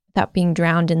it, without being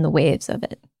drowned in the waves of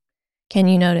it? Can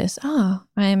you notice, oh,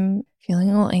 I'm feeling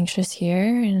a little anxious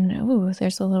here, and oh,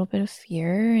 there's a little bit of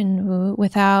fear, and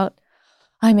without,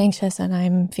 I'm anxious and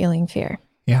I'm feeling fear.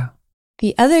 Yeah.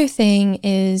 The other thing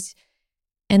is,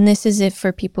 and this is it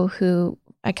for people who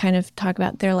I kind of talk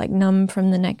about, they're like numb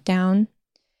from the neck down,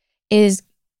 is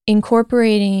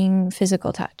incorporating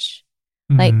physical touch.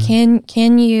 Like,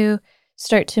 can you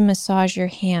start to massage your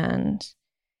hand?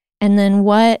 And then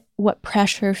what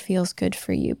pressure feels good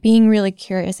for you? Being really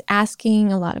curious,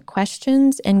 asking a lot of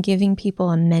questions and giving people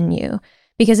a menu.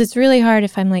 Because it's really hard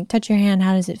if I'm like, touch your hand,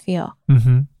 how does it feel?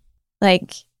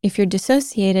 Like, if you're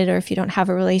dissociated or if you don't have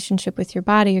a relationship with your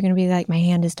body, you're going to be like, my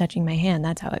hand is touching my hand.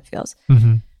 That's how it feels.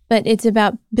 But it's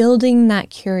about building that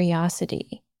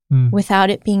curiosity without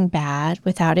it being bad,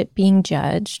 without it being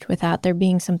judged, without there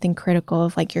being something critical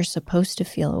of like, you're supposed to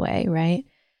feel away, right?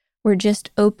 We're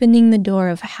just opening the door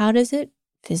of how does it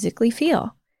physically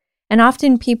feel? And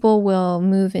often people will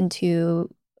move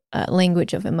into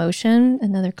language of emotion,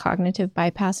 another cognitive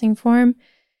bypassing form.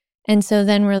 And so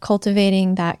then we're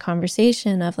cultivating that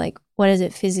conversation of like, what does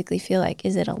it physically feel like?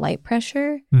 Is it a light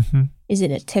pressure? Is it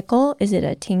a tickle? Is it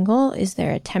a tingle? Is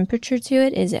there a temperature to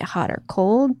it? Is it hot or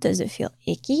cold? Does it feel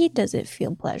icky? Does it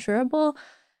feel pleasurable?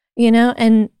 You know,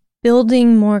 and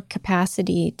building more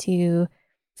capacity to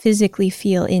physically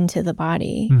feel into the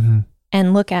body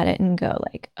and look at it and go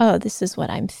like, oh, this is what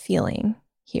I'm feeling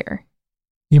here.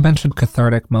 You mentioned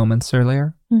cathartic moments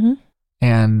earlier.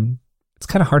 And it's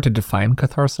kind of hard to define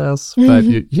catharsis, but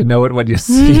you know it when you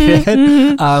see it.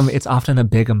 It's often a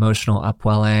big emotional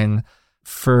upwelling.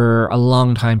 For a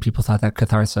long time, people thought that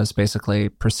catharsis basically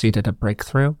preceded a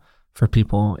breakthrough for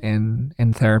people in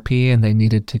therapy, and they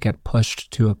needed to get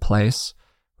pushed to a place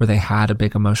where they had a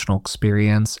big emotional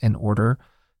experience in order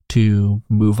to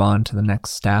move on to the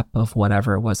next step of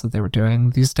whatever it was that they were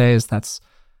doing. These days, that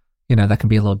can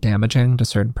be a little damaging to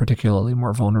certain particularly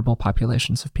more vulnerable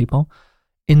populations of people.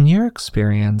 In your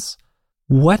experience,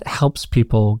 what helps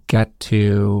people get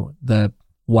to the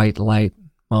white light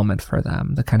moment for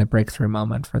them, the kind of breakthrough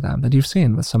moment for them that you've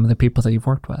seen with some of the people that you've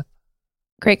worked with?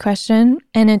 Great question.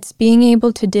 And it's being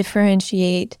able to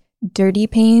differentiate dirty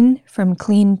pain from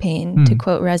clean pain, to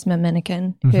quote Resmaa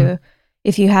Menakem, who,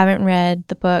 if you haven't read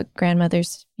the book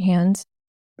Grandmother's Hands,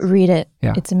 read it.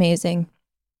 Yeah. It's amazing.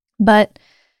 But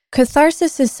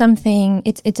catharsis is something,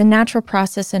 it's a natural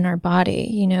process in our body.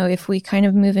 You know, if we kind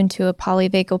of move into a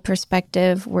polyvagal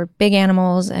perspective, we're big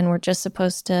animals and we're just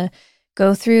supposed to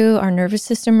go through our nervous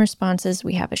system responses.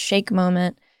 We have a shake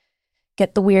moment,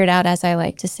 get the weird out, as I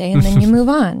like to say, and then you move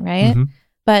on, right?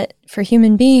 But for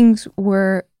human beings,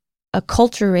 we're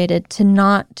acculturated to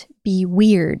not be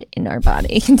weird in our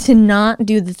body, to not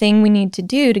do the thing we need to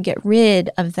do to get rid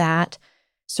of that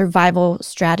survival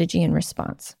strategy and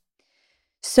response.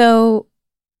 So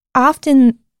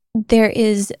often there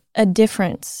is a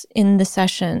difference in the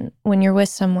session when you're with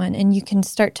someone, and you can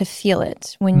start to feel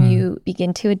it when you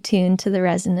begin to attune to the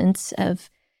resonance of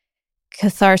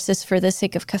catharsis for the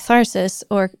sake of catharsis,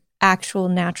 or actual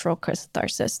natural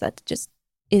catharsis that just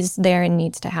is there and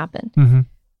needs to happen.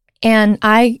 And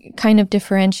I kind of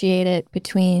differentiate it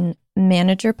between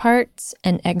manager parts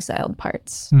and exiled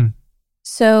parts.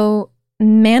 So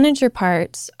manager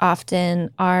parts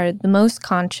often are the most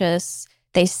conscious.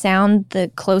 They sound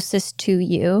the closest to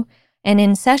you. And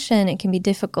in session, it can be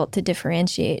difficult to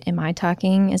differentiate. Am I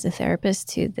talking as a therapist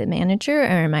to the manager, or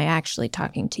am I actually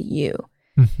talking to you?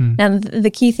 Now,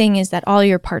 the key thing is that all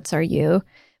your parts are you,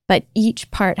 but each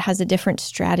part has a different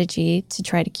strategy to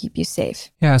try to keep you safe.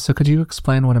 Yeah, so could you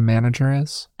explain what a manager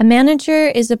is? A manager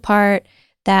is a part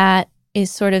that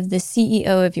is sort of the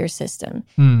CEO of your system.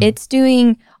 It's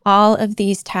doing all of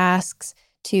these tasks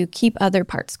to keep other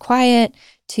parts quiet,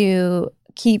 to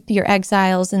keep your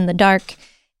exiles in the dark,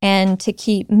 and to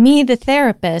keep me, the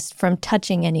therapist, from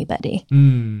touching anybody.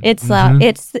 It's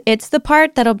the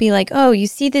part that'll be like, oh, you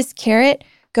see this carrot?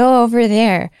 Go over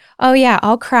there. Oh yeah,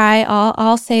 I'll cry.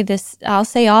 I'll say this. I'll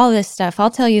say all this stuff.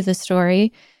 I'll tell you the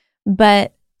story.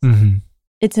 But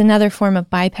it's another form of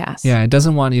bypass. Yeah, it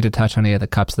doesn't want you to touch any of the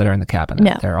cups that are in the cabinet.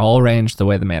 No. They're all arranged the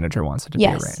way the manager wants it to be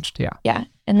arranged. Yeah. Yeah.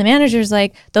 And the manager's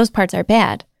like, those parts are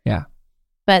bad. Yeah.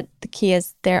 But the key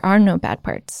is there are no bad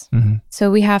parts. So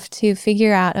we have to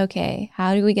figure out, okay,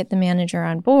 how do we get the manager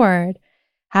on board?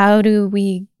 How do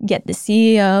we get the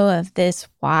CEO of this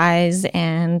wise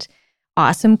and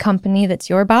awesome company that's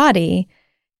your body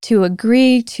to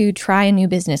agree to try a new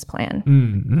business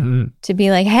plan? To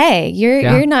be like, hey,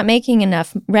 you're not making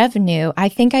enough revenue. I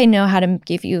think I know how to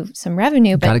give you some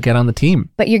revenue. But got to get on the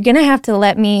team. But you're going to have to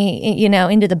let me,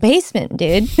 into the basement,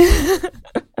 dude.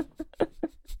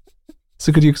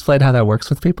 So could you explain how that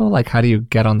works with people? Like, how do you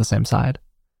get on the same side?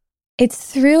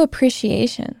 It's through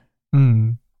appreciation.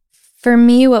 For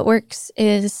me, what works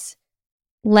is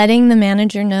letting the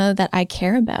manager know that I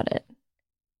care about it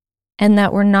and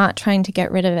that we're not trying to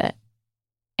get rid of it.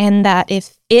 And that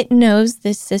if it knows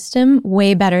this system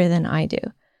way better than I do.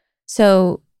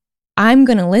 So I'm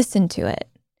going to listen to it.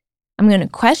 I'm going to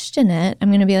question it. I'm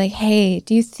going to be like, hey,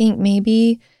 do you think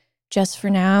maybe just for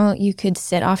now, you could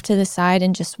sit off to the side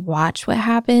and just watch what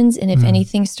happens. And if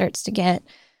anything starts to get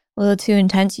a little too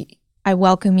intense, I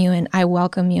welcome you and I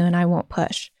won't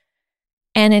push.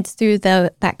 And it's through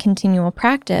that continual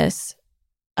practice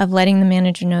of letting the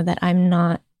manager know that I'm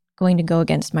not going to go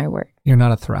against my word. You're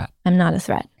not a threat. I'm not a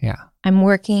threat. Yeah. I'm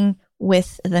working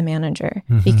with the manager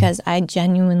because I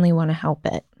genuinely want to help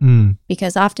it.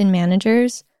 Because often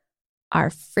managers are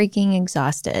freaking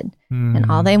exhausted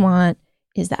and all they want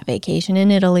is that vacation in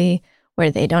Italy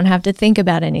where they don't have to think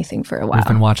about anything for a while. We've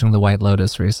been watching The White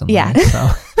Lotus recently. Yeah.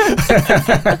 So.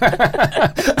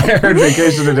 I heard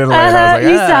vacation in Italy and I was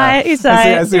like, you saw it.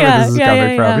 I see where this is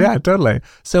coming from. Yeah, totally.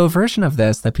 So a version of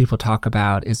this that people talk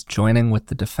about is joining with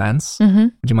the defense.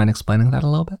 Would you mind explaining that a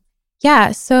little bit?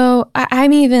 Yeah. So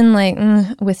I'm even like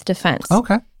with defense.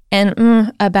 Okay.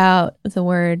 And about the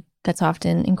word that's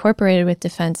often incorporated with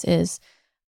defense is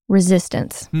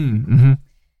resistance.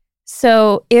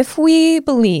 So if we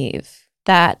believe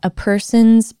that a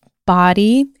person's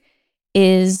body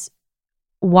is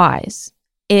wise,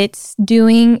 it's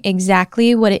doing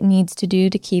exactly what it needs to do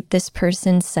to keep this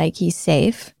person's psyche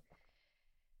safe,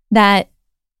 that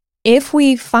if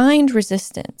we find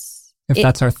resistance,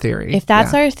 that's our theory. If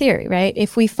that's our theory, right?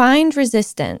 If we find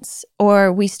resistance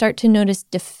or we start to notice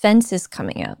defenses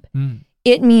coming up,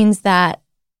 it means that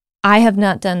I have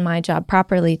not done my job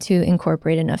properly to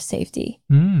incorporate enough safety,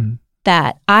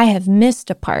 that I have missed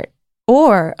a part,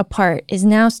 or a part is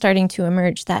now starting to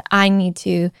emerge that I need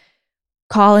to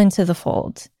call into the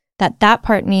fold, that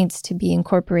part needs to be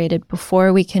incorporated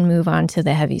before we can move on to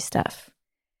the heavy stuff.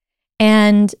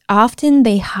 And often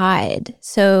they hide.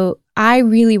 So I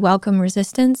really welcome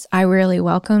resistance. I really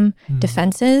welcome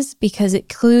defenses because it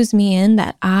clues me in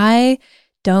that I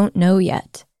don't know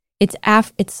yet.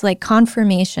 It's like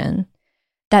confirmation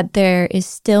that there is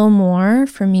still more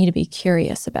for me to be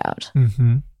curious about.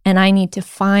 And I need to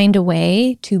find a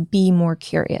way to be more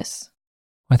curious.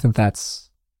 I think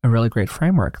that's a really great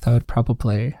framework. That would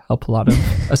probably help a lot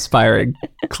of aspiring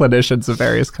clinicians of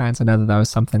various kinds. I know that was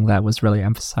something that was really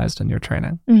emphasized in your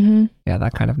training. Yeah,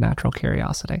 that kind of natural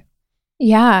curiosity.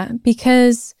 Yeah,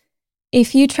 because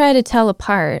if you try to tell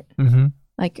apart,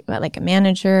 like a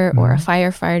manager or a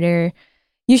firefighter,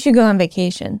 you should go on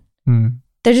vacation.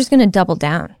 They're just going to double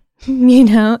down,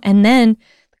 and then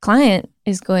the client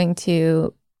is going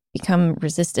to become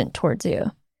resistant towards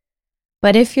you.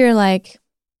 But if you're like,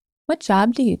 what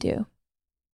job do you do?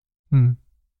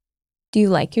 Do you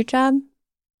like your job?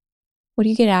 What do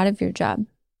you get out of your job?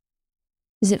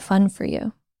 Is it fun for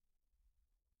you?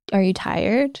 Are you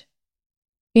tired?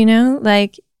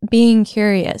 Like being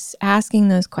curious, asking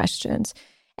those questions,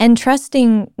 and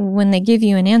trusting when they give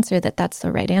you an answer that that's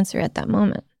the right answer at that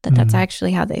moment. that that's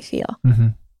actually how they feel. Mm-hmm.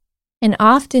 And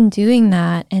often doing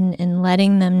that and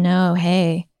letting them know,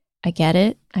 hey, I get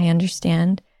it. I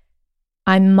understand.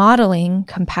 I'm modeling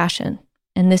compassion.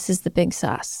 And this is the big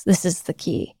sauce. This is the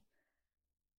key.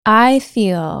 I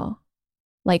feel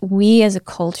like we as a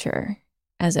culture,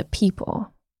 as a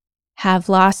people, have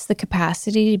lost the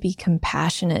capacity to be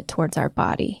compassionate towards our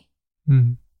body.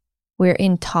 Mm. We're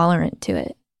intolerant to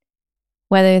it.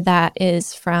 Whether that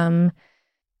is from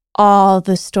all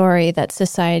the story that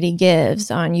society gives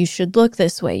on you should look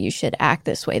this way, you should act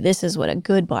this way. This is what a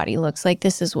good body looks like.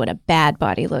 This is what a bad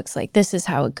body looks like. This is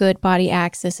how a good body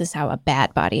acts. This is how a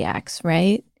bad body acts,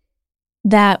 right?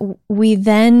 That we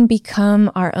then become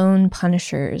our own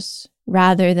punishers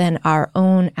rather than our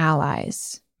own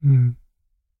allies. Mm.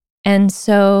 And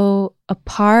so a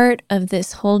part of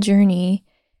this whole journey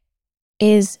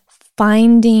is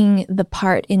finding the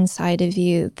part inside of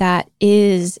you that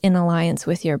is in alliance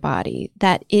with your body,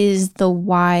 that is the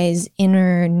wise,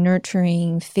 inner,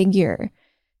 nurturing figure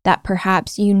that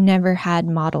perhaps you never had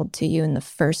modeled to you in the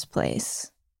first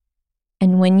place.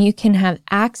 And when you can have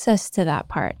access to that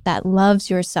part that loves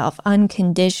yourself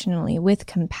unconditionally with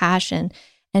compassion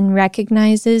and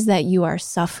recognizes that you are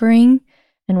suffering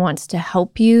and wants to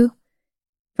help you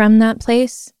from that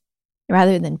place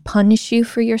rather than punish you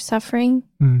for your suffering,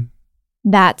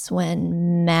 that's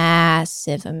when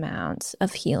massive amounts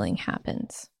of healing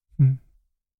happens. That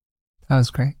was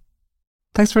great.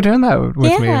 Thanks for doing that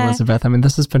with me, Elizabeth. I mean,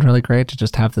 this has been really great to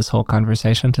just have this whole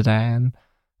conversation today, and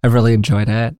I've really enjoyed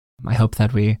it. I hope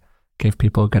that we gave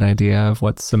people a good idea of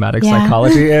what somatic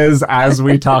psychology is as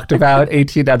we talked about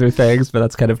 18 other things, but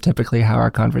that's kind of typically how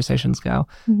our conversations go.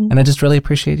 And I just really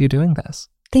appreciate you doing this.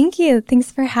 Thank you.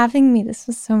 Thanks for having me. This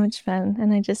was so much fun.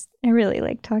 And I really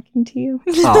like talking to you.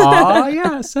 Aw,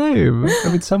 yeah, same. I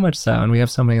mean, so much so. And we have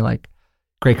so many like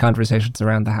great conversations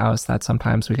around the house that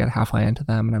sometimes we get halfway into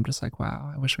them and I'm just like,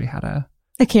 wow, I wish we had a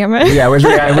camera. Yeah, I wish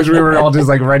we were all just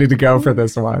like ready to go for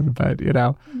this one. But, you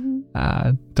know,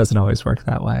 doesn't always work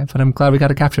that way. But I'm glad we got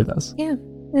to capture this. Yeah.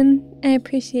 And I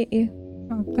appreciate you.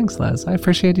 Oh, thanks, Liz. I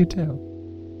appreciate you too.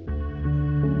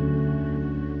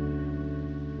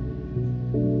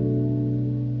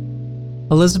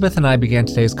 Elizabeth and I began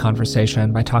today's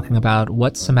conversation by talking about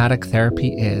what somatic therapy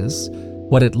is,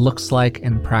 what it looks like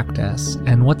in practice,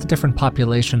 and what the different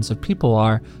populations of people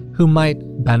are who might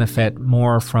benefit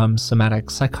more from somatic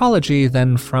psychology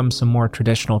than from some more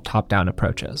traditional top-down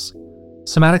approaches.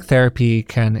 Somatic therapy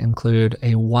can include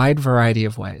a wide variety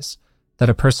of ways that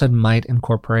a person might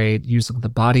incorporate using the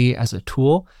body as a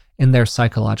tool in their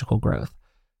psychological growth.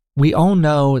 We all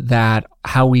know that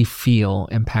how we feel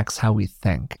impacts how we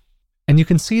think. And you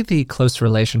can see the close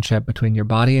relationship between your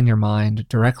body and your mind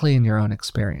directly in your own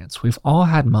experience. We've all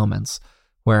had moments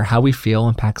where how we feel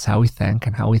impacts how we think,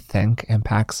 and how we think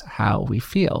impacts how we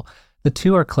feel. The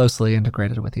two are closely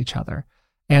integrated with each other.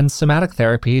 And somatic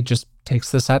therapy just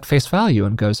takes this at face value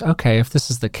and goes, okay, if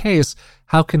this is the case,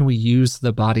 how can we use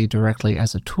the body directly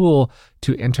as a tool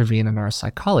to intervene in our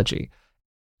psychology?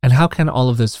 And how can all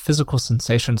of those physical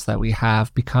sensations that we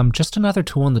have become just another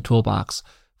tool in the toolbox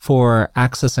for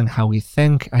accessing how we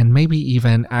think, and maybe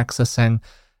even accessing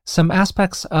some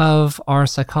aspects of our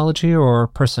psychology or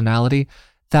personality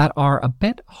that are a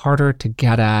bit harder to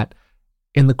get at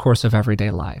in the course of everyday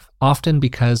life, often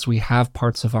because we have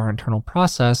parts of our internal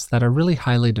process that are really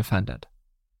highly defended.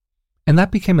 And that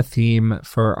became a theme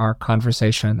for our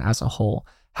conversation as a whole.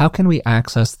 How can we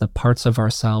access the parts of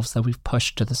ourselves that we've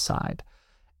pushed to the side?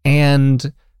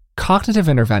 And cognitive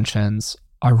interventions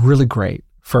are really great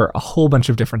for a whole bunch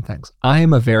of different things. I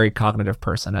am a very cognitive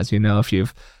person, as you know, if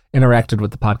you've interacted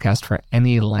with the podcast for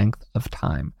any length of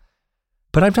time.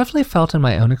 But I've definitely felt in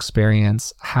my own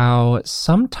experience how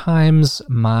sometimes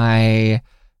my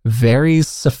very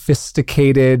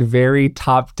sophisticated, very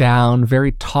top-down,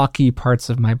 very talky parts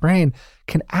of my brain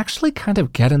can actually kind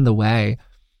of get in the way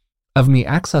of me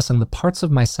accessing the parts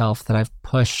of myself that I've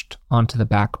pushed onto the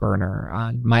back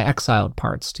burner, my exiled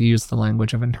parts, to use the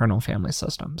language of internal family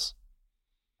systems.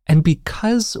 And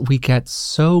because we get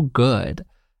so good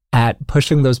at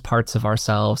pushing those parts of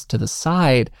ourselves to the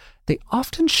side, they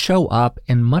often show up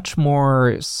in much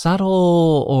more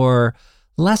subtle or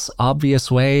less obvious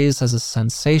ways as a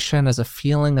sensation, as a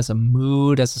feeling, as a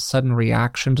mood, as a sudden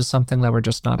reaction to something that we're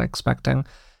just not expecting.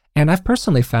 And I've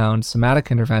personally found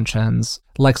somatic interventions,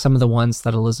 like some of the ones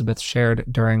that Elizabeth shared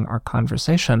during our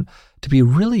conversation, to be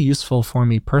really useful for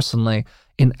me personally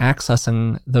in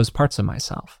accessing those parts of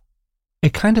myself. A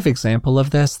kind of example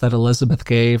of this that Elizabeth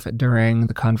gave during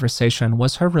the conversation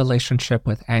was her relationship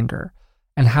with anger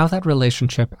and how that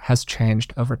relationship has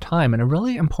changed over time. And a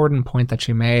really important point that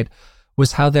she made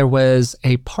was how there was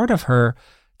a part of her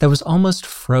that was almost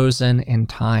frozen in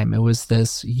time. It was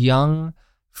this young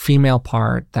female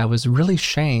part that was really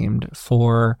shamed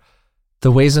for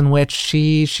the ways in which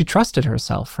she trusted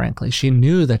herself, frankly. She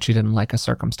knew that she didn't like a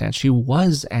circumstance. She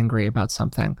was angry about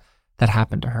something that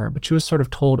happened to her, but she was sort of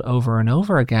told over and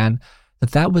over again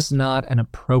that that was not an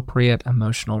appropriate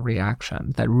emotional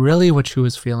reaction, that really what she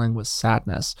was feeling was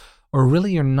sadness, or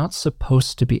really you're not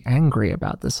supposed to be angry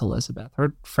about this, Elizabeth.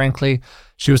 Or frankly,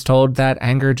 she was told that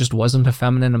anger just wasn't a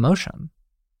feminine emotion.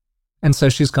 And so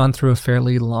she's gone through a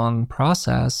fairly long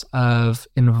process of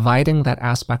inviting that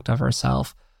aspect of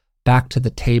herself back to the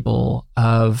table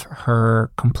of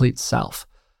her complete self.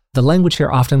 The language here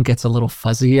often gets a little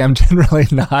fuzzy. I'm generally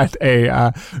not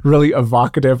a really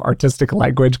evocative artistic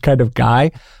language kind of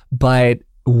guy, but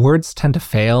words tend to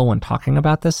fail when talking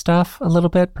about this stuff a little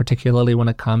bit, particularly when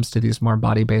it comes to these more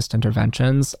body-based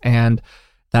interventions, and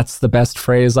that's the best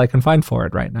phrase I can find for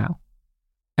it right now.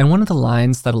 And one of the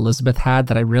lines that Elizabeth had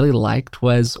that I really liked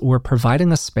was, "We're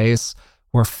providing a space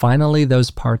where finally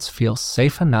those parts feel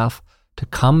safe enough to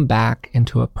come back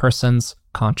into a person's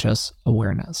conscious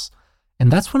awareness." And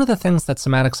that's one of the things that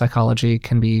somatic psychology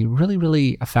can be really,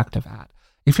 really effective at.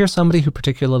 If you're somebody who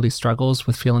particularly struggles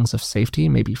with feelings of safety,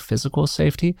 maybe physical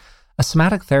safety, a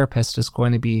somatic therapist is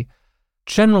going to be,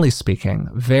 generally speaking,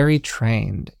 very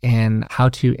trained in how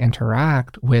to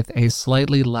interact with a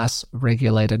slightly less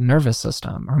regulated nervous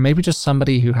system, or maybe just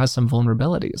somebody who has some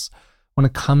vulnerabilities when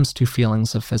it comes to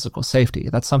feelings of physical safety.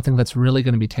 That's something that's really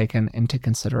going to be taken into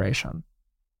consideration.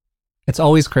 It's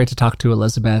always great to talk to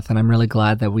Elizabeth, and I'm really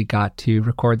glad that we got to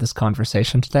record this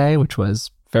conversation today, which was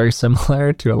very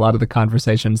similar to a lot of the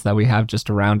conversations that we have just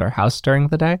around our house during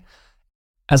the day.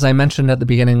 As I mentioned at the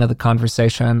beginning of the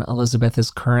conversation, Elizabeth is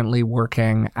currently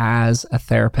working as a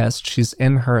therapist. She's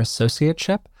in her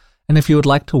associateship, and if you would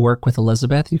like to work with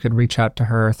Elizabeth, you could reach out to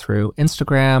her through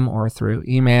Instagram or through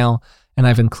email, and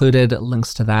I've included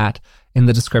links to that in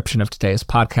the description of today's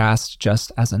podcast.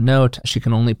 Just as a note, she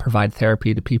can only provide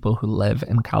therapy to people who live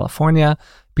in California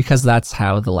because that's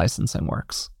how the licensing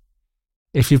works.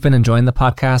 If you've been enjoying the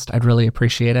podcast, I'd really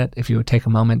appreciate it if you would take a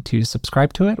moment to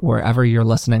subscribe to it wherever you're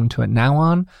listening to it now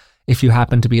on. If you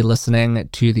happen to be listening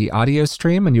to the audio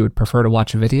stream and you would prefer to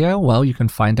watch a video, well, you can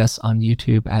find us on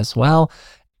YouTube as well.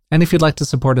 And if you'd like to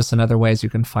support us in other ways, you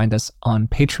can find us on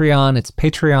Patreon. It's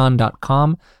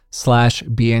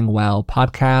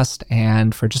patreon.com/beingwellpodcast.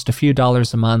 And for just a few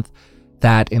dollars a month,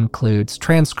 that includes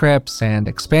transcripts and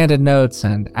expanded notes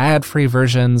and ad-free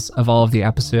versions of all of the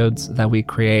episodes that we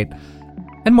create.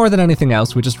 And more than anything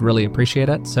else, we just really appreciate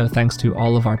it. So thanks to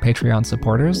all of our Patreon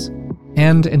supporters.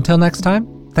 And until next time,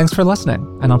 thanks for listening,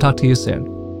 and I'll talk to you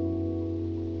soon.